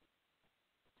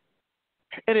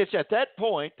 And it's at that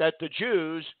point that the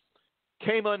Jews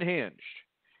came unhinged.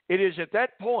 It is at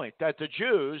that point that the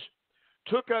Jews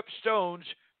took up stones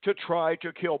to try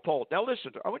to kill Paul. Now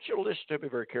listen, I want you to listen to me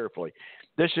very carefully.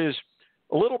 This is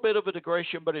a little bit of a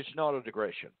digression, but it's not a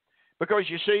digression. Because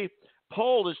you see,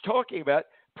 Paul is talking about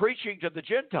preaching to the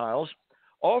Gentiles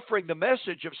offering the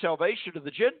message of salvation to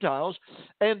the Gentiles,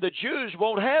 and the Jews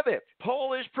won't have it.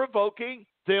 Paul is provoking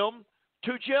them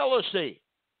to jealousy.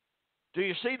 Do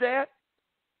you see that?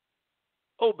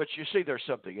 Oh, but you see there's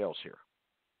something else here.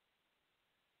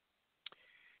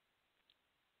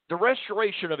 The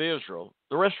restoration of Israel,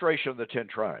 the restoration of the 10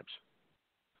 tribes,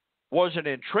 was an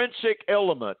intrinsic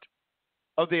element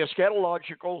of the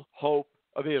eschatological hope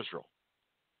of Israel.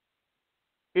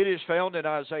 It is found in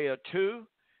Isaiah 2.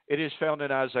 It is found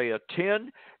in Isaiah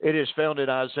 10. It is found in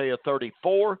Isaiah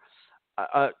 24,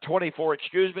 24,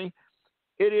 It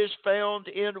is found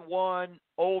in one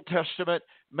Old Testament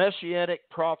Messianic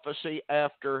prophecy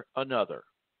after another.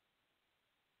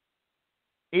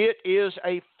 It is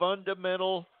a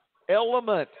fundamental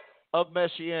element of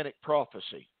Messianic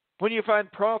prophecy. When you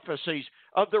find prophecies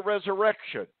of the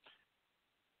resurrection,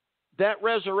 that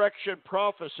resurrection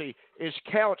prophecy is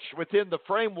couched within the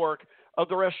framework of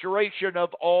the restoration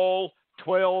of all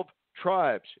 12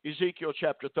 tribes, Ezekiel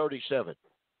chapter 37.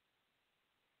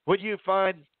 When you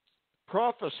find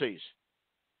prophecies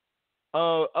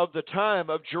of the time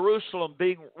of Jerusalem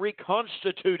being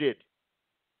reconstituted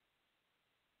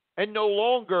and no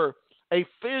longer a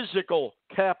physical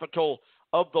capital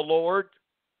of the Lord,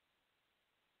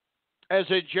 as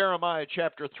in Jeremiah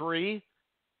chapter 3,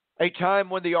 a time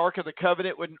when the Ark of the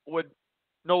Covenant would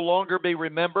no longer be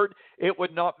remembered. It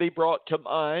would not be brought to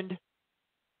mind.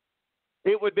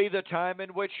 It would be the time in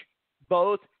which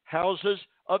both houses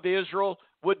of Israel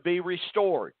would be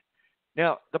restored.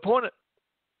 Now, the point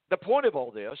of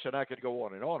all this, and I could go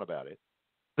on and on about it,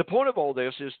 the point of all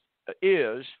this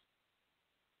is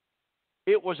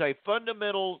it was a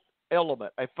fundamental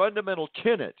element, a fundamental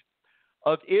tenet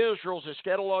of Israel's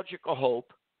eschatological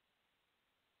hope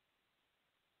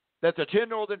that the 10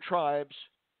 northern tribes,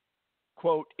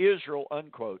 quote, Israel,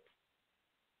 unquote,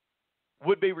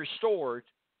 would be restored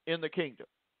in the kingdom.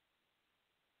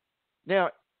 Now,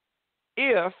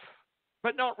 if,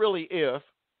 but not really if,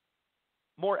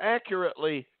 more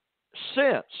accurately,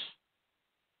 since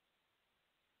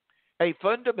a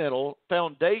fundamental,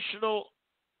 foundational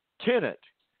tenet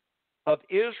of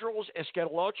Israel's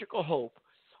eschatological hope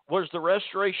was the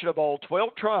restoration of all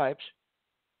 12 tribes,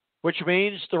 which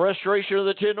means the restoration of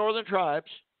the 10 northern tribes,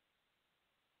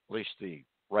 at least the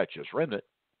righteous remnant.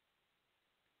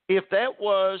 If that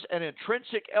was an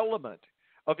intrinsic element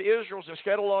of Israel's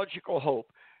eschatological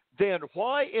hope, then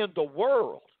why in the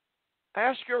world,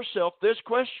 ask yourself this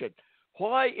question,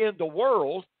 why in the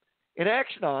world, in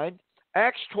Acts 9,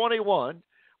 Acts 21,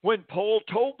 when Paul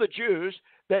told the Jews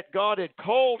that God had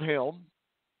called him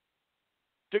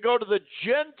to go to the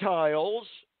Gentiles,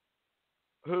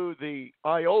 who the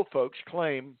I.O. folks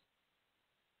claim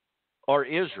are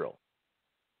Israel.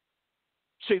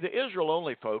 See, the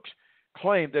Israel-only folks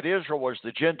claim that Israel was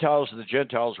the Gentiles and the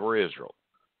Gentiles were Israel,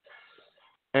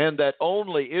 and that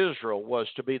only Israel was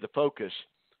to be the focus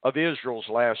of Israel's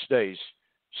last days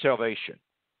salvation.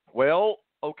 Well,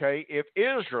 okay, if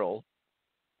Israel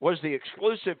was the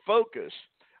exclusive focus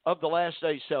of the last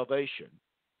days salvation,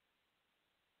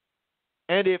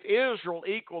 and if Israel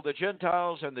equaled the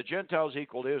Gentiles and the Gentiles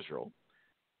equaled Israel,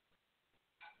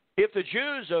 if the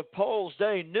Jews of Paul's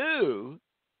day knew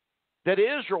that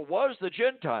Israel was the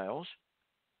Gentiles,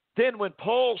 then when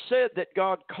Paul said that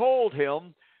God called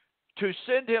him to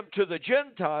send him to the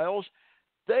Gentiles,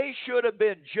 they should have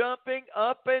been jumping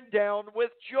up and down with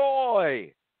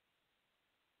joy,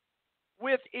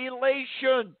 with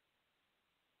elation.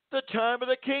 The time of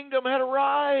the kingdom had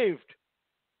arrived.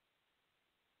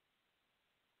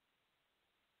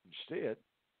 Instead,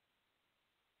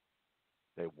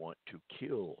 they want to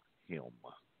kill him.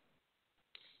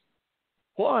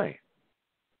 Why?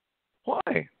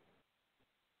 Why?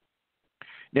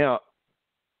 Now,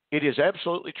 it is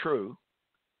absolutely true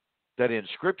that in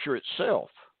Scripture itself,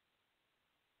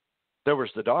 there was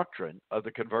the doctrine of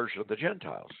the conversion of the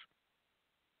Gentiles.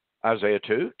 Isaiah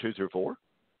 2 through 4.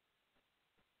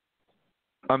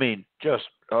 I mean,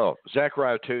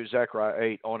 Zechariah 2, Zechariah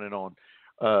 8, on and on,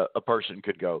 a person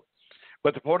could go.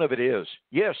 But the point of it is,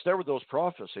 yes, there were those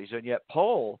prophecies, and yet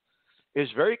Paul is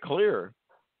very clear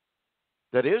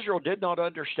that Israel did not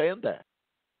understand that.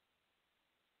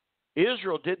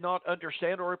 Israel did not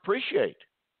understand or appreciate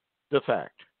the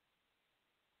fact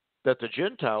that the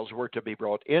Gentiles were to be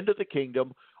brought into the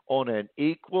kingdom on an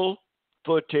equal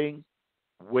footing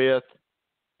with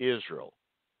Israel.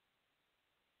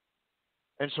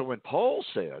 And so when Paul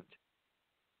said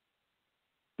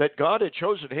that God had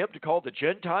chosen him to call the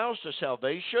Gentiles to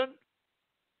salvation,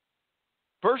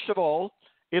 first of all,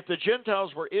 if the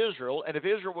Gentiles were Israel, and if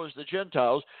Israel was the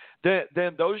Gentiles,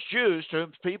 then those Jews to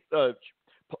whom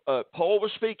Paul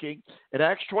was speaking in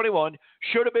Acts 21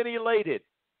 should have been elated.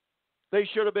 They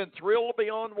should have been thrilled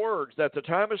beyond words that the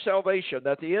time of salvation,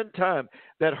 that the end time,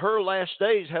 that her last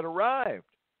days had arrived.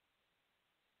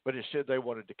 But instead they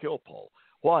wanted to kill Paul.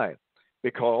 Why?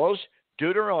 Because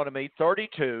Deuteronomy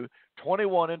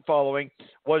 32:21 and following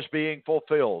was being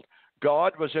fulfilled.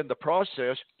 God was in the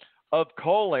process of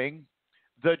calling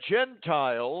the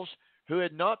Gentiles who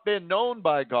had not been known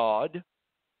by God.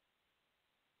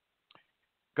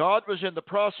 God was in the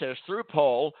process through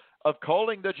Paul of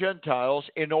calling the Gentiles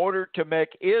in order to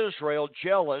make Israel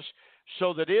jealous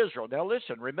so that Israel. Now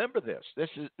listen, remember this. This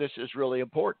is really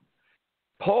important.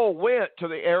 Paul went to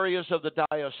the areas of the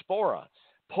diaspora.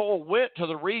 Paul went to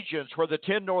the regions where the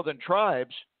 10 northern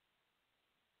tribes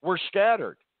were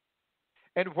scattered.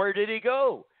 And where did he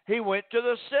go? He went to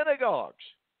the synagogues.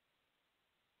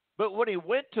 But when he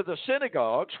went to the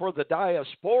synagogues where the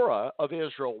diaspora of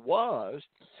Israel was,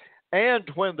 and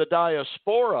when the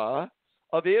diaspora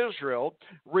of Israel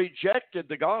rejected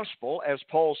the gospel, as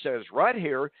Paul says right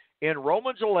here in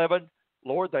Romans 11,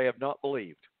 Lord, they have not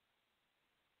believed.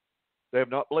 They have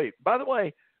not believed. By the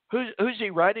way, who's he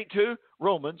writing to?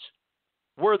 Romans.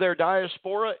 Were there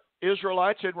diaspora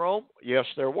Israelites in Rome? Yes,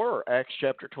 there were. Acts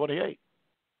chapter 28.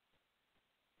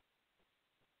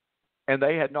 And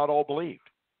they had not all believed.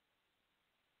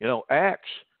 You know, Acts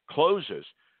closes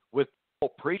with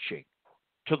Paul preaching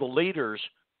to the leaders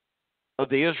of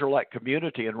the Israelite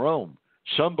community in Rome.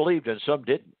 Some believed and some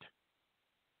didn't.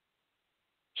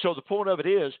 So the point of it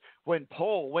is, when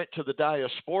Paul went to the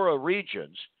diaspora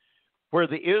regions where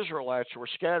the Israelites were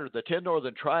scattered, the 10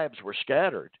 northern tribes were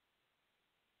scattered,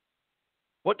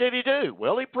 what did he do?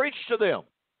 Well, he preached to them.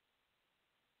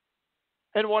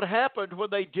 And what happened when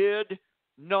they did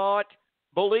not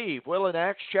believe? Well, in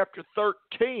Acts chapter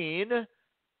 13,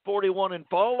 41 and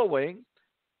following,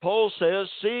 Paul says,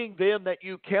 seeing then that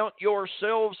you count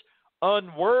yourselves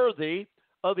unworthy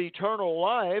of eternal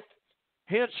life,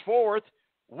 henceforth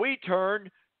we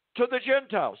turn to the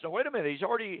Gentiles. Now, wait a minute. He's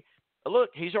already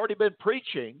been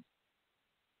preaching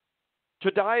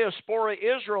to diaspora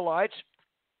Israelites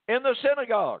in the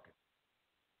synagogue.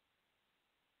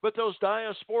 But those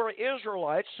diaspora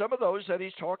Israelites, some of those that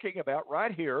he's talking about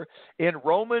right here in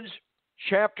Romans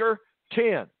chapter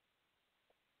 10,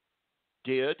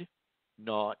 did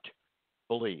not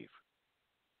believe.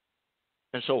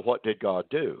 And so what did God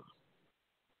do?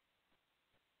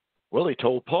 Well, he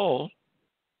told Paul,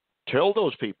 tell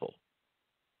those people.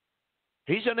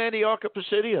 He's in Antioch of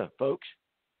Pisidia, folks,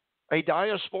 a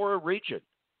diaspora region.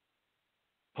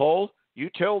 Paul,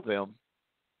 you tell them,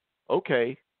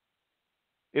 okay,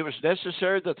 it was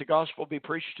necessary that the gospel be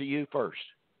preached to you first.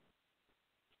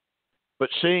 But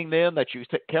seeing then that you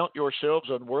count yourselves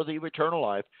unworthy of eternal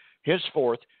life,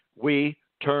 henceforth we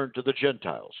turn to the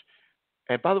Gentiles.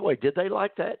 And by the way, did they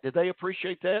like that? Did they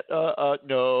appreciate that?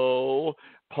 No.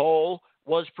 Paul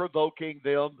was provoking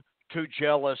them to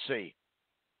jealousy.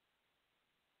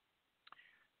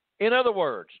 In other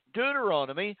words,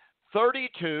 Deuteronomy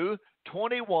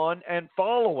 32:21 and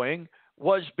following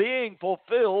was being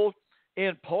fulfilled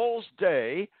in Paul's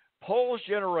day, Paul's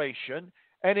generation,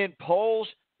 and in Paul's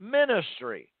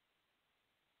ministry.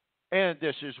 And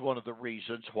this is one of the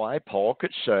reasons why Paul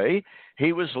could say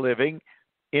he was living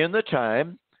in the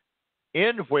time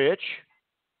in which,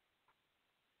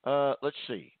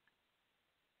 the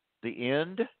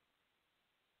end,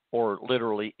 or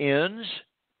literally ends,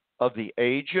 of the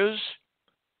ages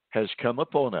has come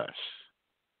upon us.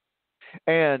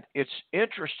 And it's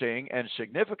interesting and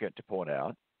significant to point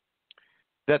out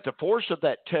that the force of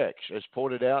that text, as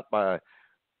pointed out by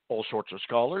all sorts of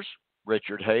scholars,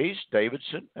 Richard Hayes,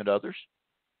 Davidson, and others,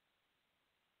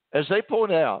 as they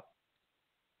point out,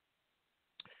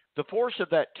 the force of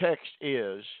that text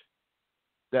is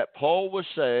that Paul was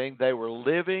saying they were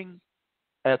living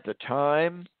at the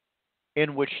time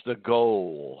in which the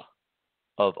goal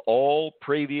of all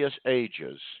previous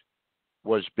ages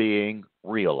was being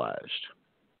realized.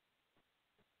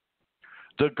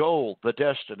 The goal, the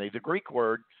destiny, the Greek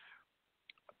word,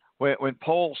 when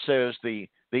Paul says the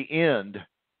end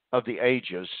of the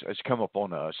ages has come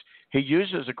upon us, he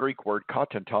uses a Greek word,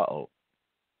 katentao.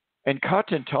 And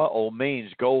katentao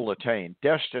means goal attained,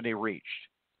 destiny reached.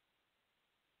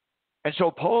 And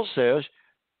so Paul says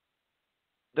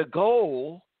the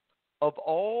goal of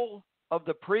all of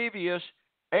the previous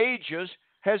ages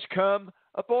has come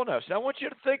upon us. Now, I want you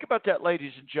to think about that,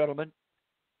 ladies and gentlemen.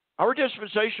 Our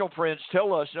dispensational friends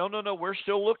tell us, no, we're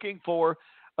still looking for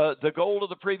the goal of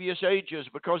the previous ages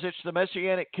because it's the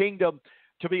Messianic kingdom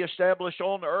to be established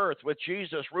on earth with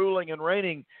Jesus ruling and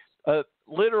reigning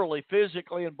literally,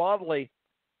 physically, and bodily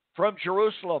from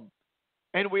Jerusalem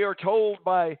And we are told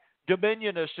by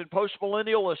dominionists and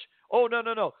postmillennialists, oh, no,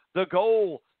 no, no. The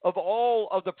goal of all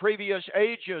of the previous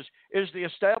ages is the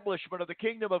establishment of the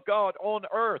kingdom of God on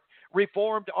earth.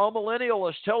 Reformed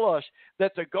amillennialists tell us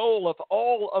that the goal of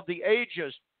all of the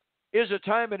ages is a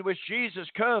time in which Jesus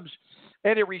comes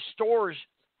and he restores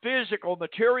physical,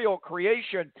 material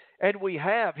creation, and we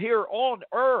have here on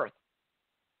earth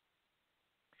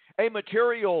a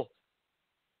material,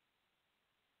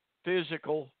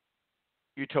 physical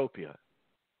utopia.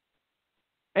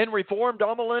 And Reformed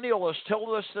amillennialists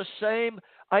tell us the same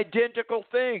identical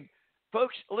thing.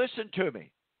 Folks, listen to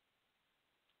me.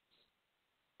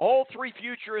 All three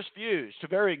futurist views, to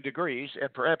varying degrees,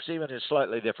 and perhaps even in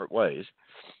slightly different ways,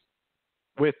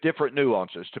 with different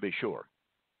nuances to be sure,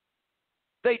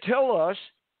 they tell us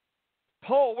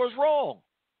Paul was wrong.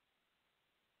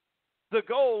 The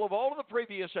goal of all of the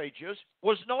previous ages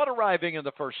was not arriving in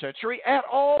the first century at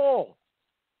all.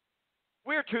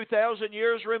 We're 2,000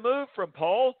 years removed from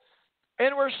Paul,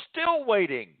 and we're still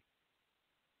waiting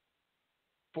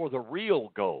for the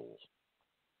real goal,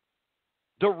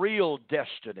 the real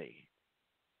destiny,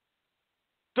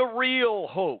 the real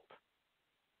hope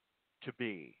to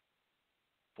be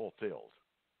fulfilled.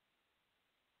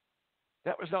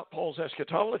 That was not Paul's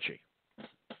eschatology.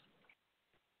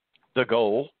 The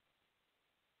goal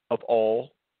of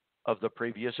all of the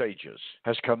previous ages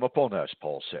has come upon us,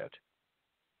 Paul said.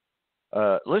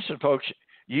 Listen, folks,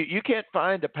 you can't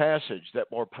find a passage that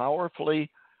more powerfully,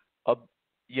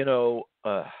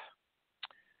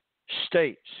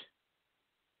 states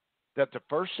that the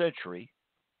first century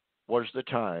was the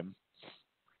time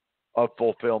of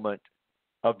fulfillment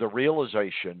of the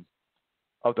realization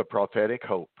of the prophetic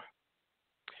hope.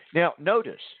 Now,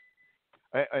 notice,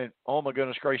 and oh my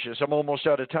goodness gracious, I'm almost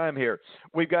out of time here.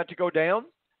 We've got to go down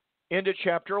into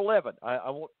chapter 11.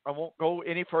 I won't go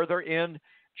any further in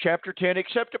chapter 10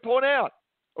 except to point out,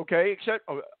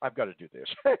 I've got to do this.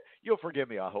 You'll forgive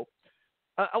me, I hope.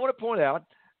 I want to point out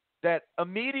that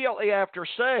immediately after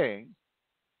saying,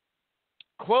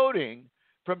 quoting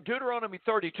from Deuteronomy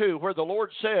 32, where the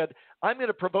Lord said, I'm going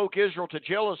to provoke Israel to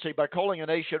jealousy by calling a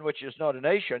nation which is not a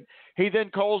nation, he then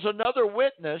calls another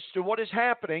witness to what is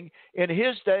happening in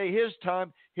his day, his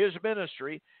time, his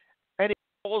ministry, and he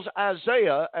calls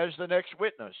Isaiah as the next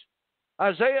witness.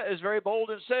 Isaiah is very bold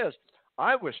and says,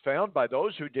 I was found by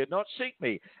those who did not seek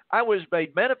me. I was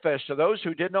made manifest to those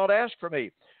who did not ask for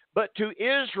me. But to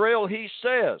Israel he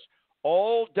says,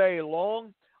 all day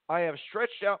long I have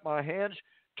stretched out my hands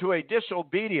to a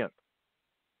disobedient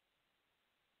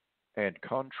and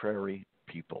contrary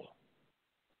people.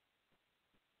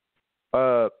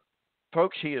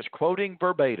 Folks, he is quoting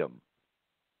verbatim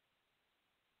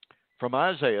from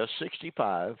Isaiah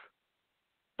 65,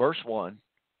 verse 1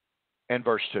 and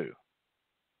verse 2.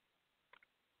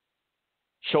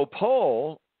 So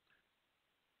Paul,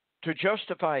 to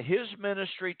justify his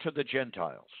ministry to the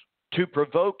Gentiles, to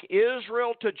provoke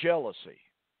Israel to jealousy,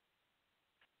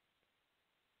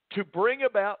 to bring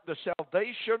about the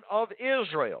salvation of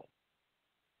Israel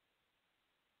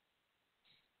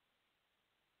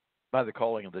by the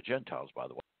calling of the Gentiles, by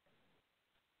the way,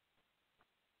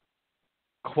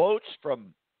 quotes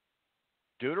from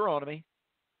Deuteronomy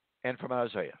and from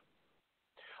Isaiah.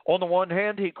 On the one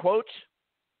hand, he quotes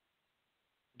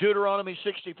Deuteronomy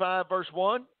 65, verse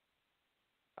 1,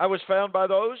 I was found by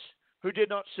those who did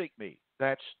not seek me.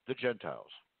 That's the Gentiles.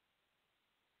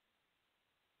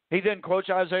 He then quotes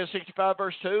Isaiah 65,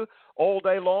 verse 2, all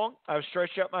day long I've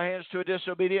stretched out my hands to a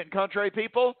disobedient and contrary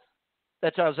people.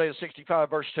 That's Isaiah 65,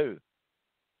 verse 2.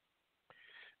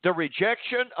 The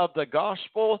rejection of the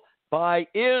gospel by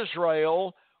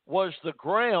Israel was the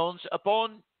grounds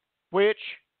upon which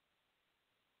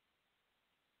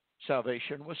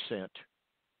salvation was sent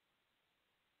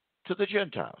to the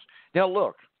Gentiles. Now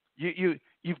look,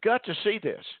 you've got to see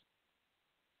this.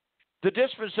 The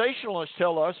dispensationalists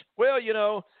tell us, well,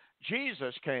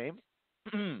 Jesus came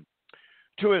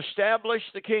to establish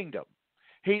the kingdom.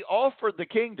 He offered the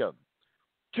kingdom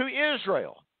to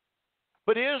Israel,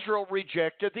 but Israel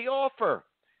rejected the offer.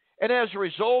 And as a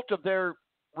result of their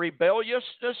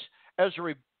rebelliousness, as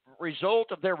a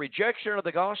result of their rejection of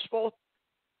the gospel,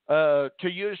 to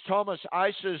use Thomas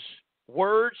Ice's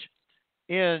words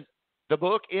in the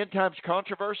book End Times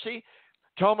Controversy,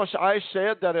 Thomas Ice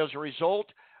said that as a result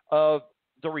of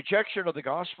the rejection of the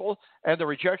gospel and the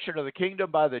rejection of the kingdom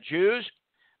by the Jews,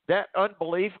 that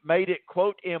unbelief made it,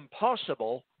 quote,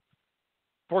 impossible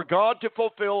for God to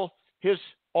fulfill his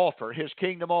offer, his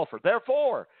kingdom offer.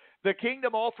 Therefore, the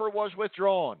kingdom offer was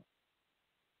withdrawn.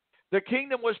 The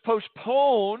kingdom was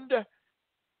postponed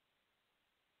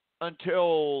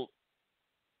until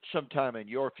sometime in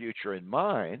your future and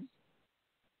mine.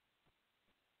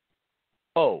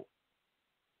 Oh,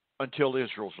 until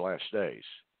Israel's last days.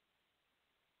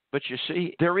 But you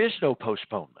see, there is no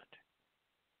postponement.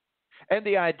 And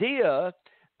the idea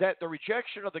that the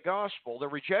rejection of the gospel, the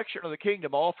rejection of the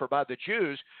kingdom offered by the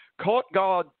Jews, caught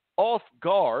God off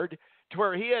guard to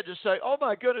where he had to say, oh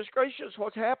my goodness gracious,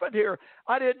 what's happened here?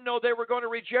 I didn't know they were going to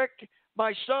reject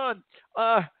my son.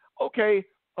 Okay,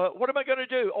 what am I going to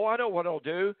do? Oh, I know what I'll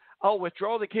do. I'll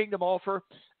withdraw the kingdom offer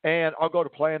and I'll go to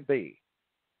plan B.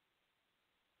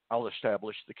 I'll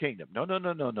establish the kingdom. No.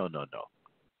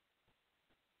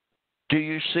 Do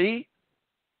you see?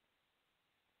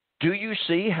 Do you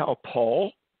see how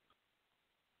Paul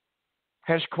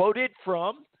has quoted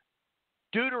from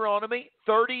Deuteronomy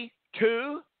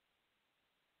 32,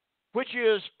 which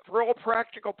is, for all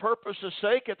practical purposes'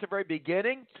 sake, at the very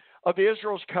beginning of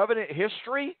Israel's covenant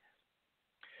history?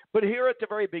 But here at the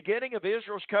very beginning of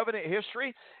Israel's covenant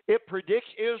history, it predicts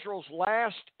Israel's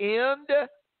last end,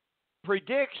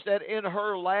 predicts that in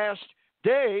her last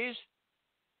days,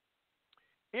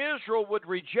 Israel would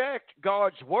reject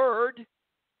God's word,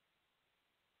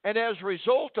 and as a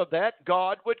result of that,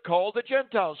 God would call the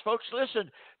Gentiles. Folks, listen,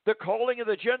 the calling of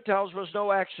the Gentiles was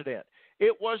no accident.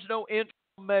 It was no interim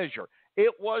measure.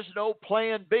 It was no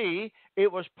plan B.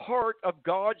 It was part of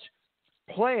God's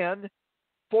plan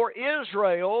for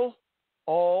Israel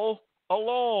all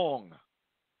along.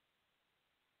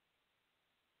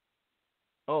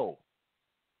 Oh,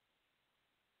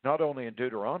 not only in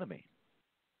Deuteronomy,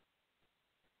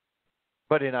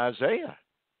 but in Isaiah.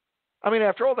 I mean,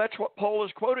 after all, that's what Paul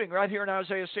is quoting right here in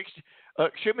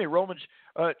Romans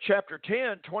chapter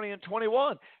 10, 20 and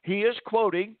 21. He is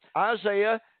quoting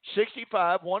Isaiah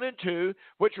 65, 1 and 2,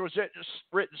 which was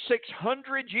written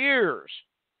 600 years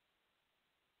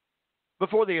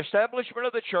before the establishment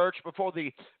of the church, before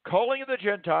the calling of the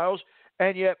Gentiles,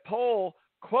 and yet Paul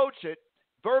quotes it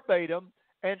verbatim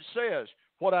and says,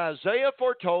 what Isaiah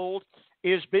foretold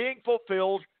is being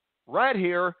fulfilled right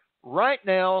here, right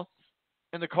now,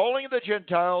 in the calling of the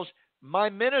Gentiles, my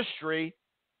ministry,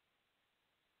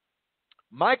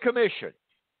 my commission,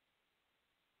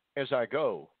 as I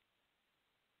go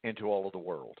into all of the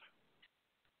world.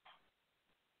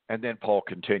 And then Paul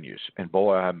continues, and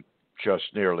boy, I'm just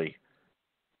nearly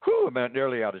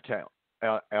out of town,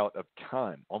 out of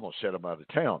time. Almost said I'm out of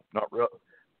town. Not real.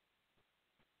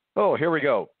 Oh, here we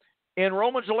go. In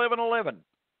Romans 11:11,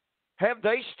 have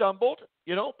they stumbled?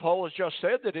 You know, Paul has just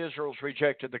said that Israel's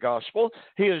rejected the gospel.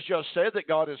 He has just said that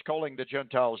God is calling the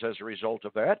Gentiles as a result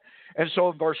of that. And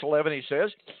so in verse 11 he says,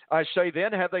 I say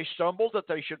then, have they stumbled that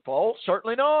they should fall?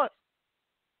 Certainly not.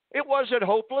 It wasn't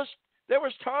hopeless. There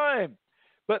was time.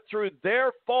 But through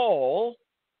their fall,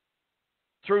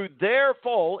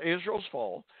 Israel's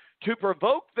fall, to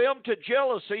provoke them to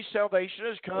jealousy, salvation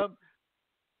has come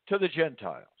to the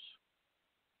Gentiles.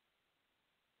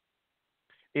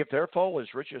 If their fall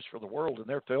is riches for the world and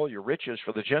their failure riches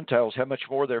for the Gentiles, how much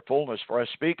more their fullness? For I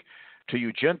speak to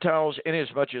you Gentiles,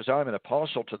 inasmuch as I'm an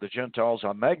apostle to the Gentiles,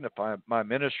 I magnify my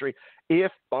ministry,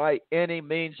 if by any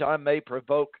means I may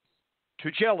provoke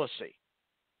to jealousy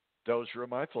those who are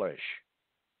my flesh,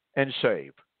 and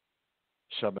save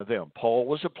some of them. Paul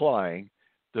was applying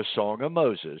the Song of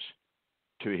Moses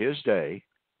to his day,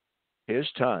 his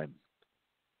time,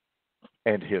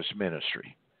 and his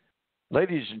ministry.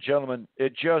 Ladies and gentlemen,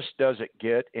 it just doesn't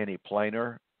get any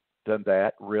plainer than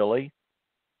that, really.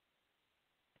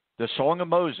 The Song of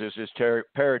Moses is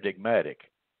paradigmatic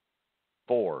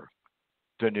for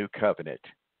the New Covenant,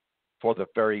 for the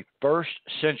very first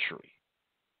century,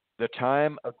 the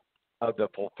time of the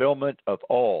fulfillment of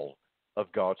all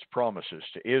of God's promises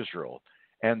to Israel,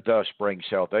 and thus bring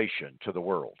salvation to the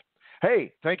world.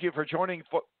 Hey, thank you for joining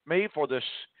me for this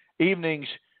evening's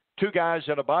Two Guys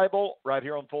and a Bible right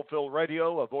here on Fulfilled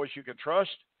Radio, a voice you can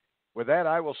trust. With that,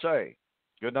 I will say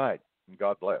good night and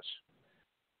God bless.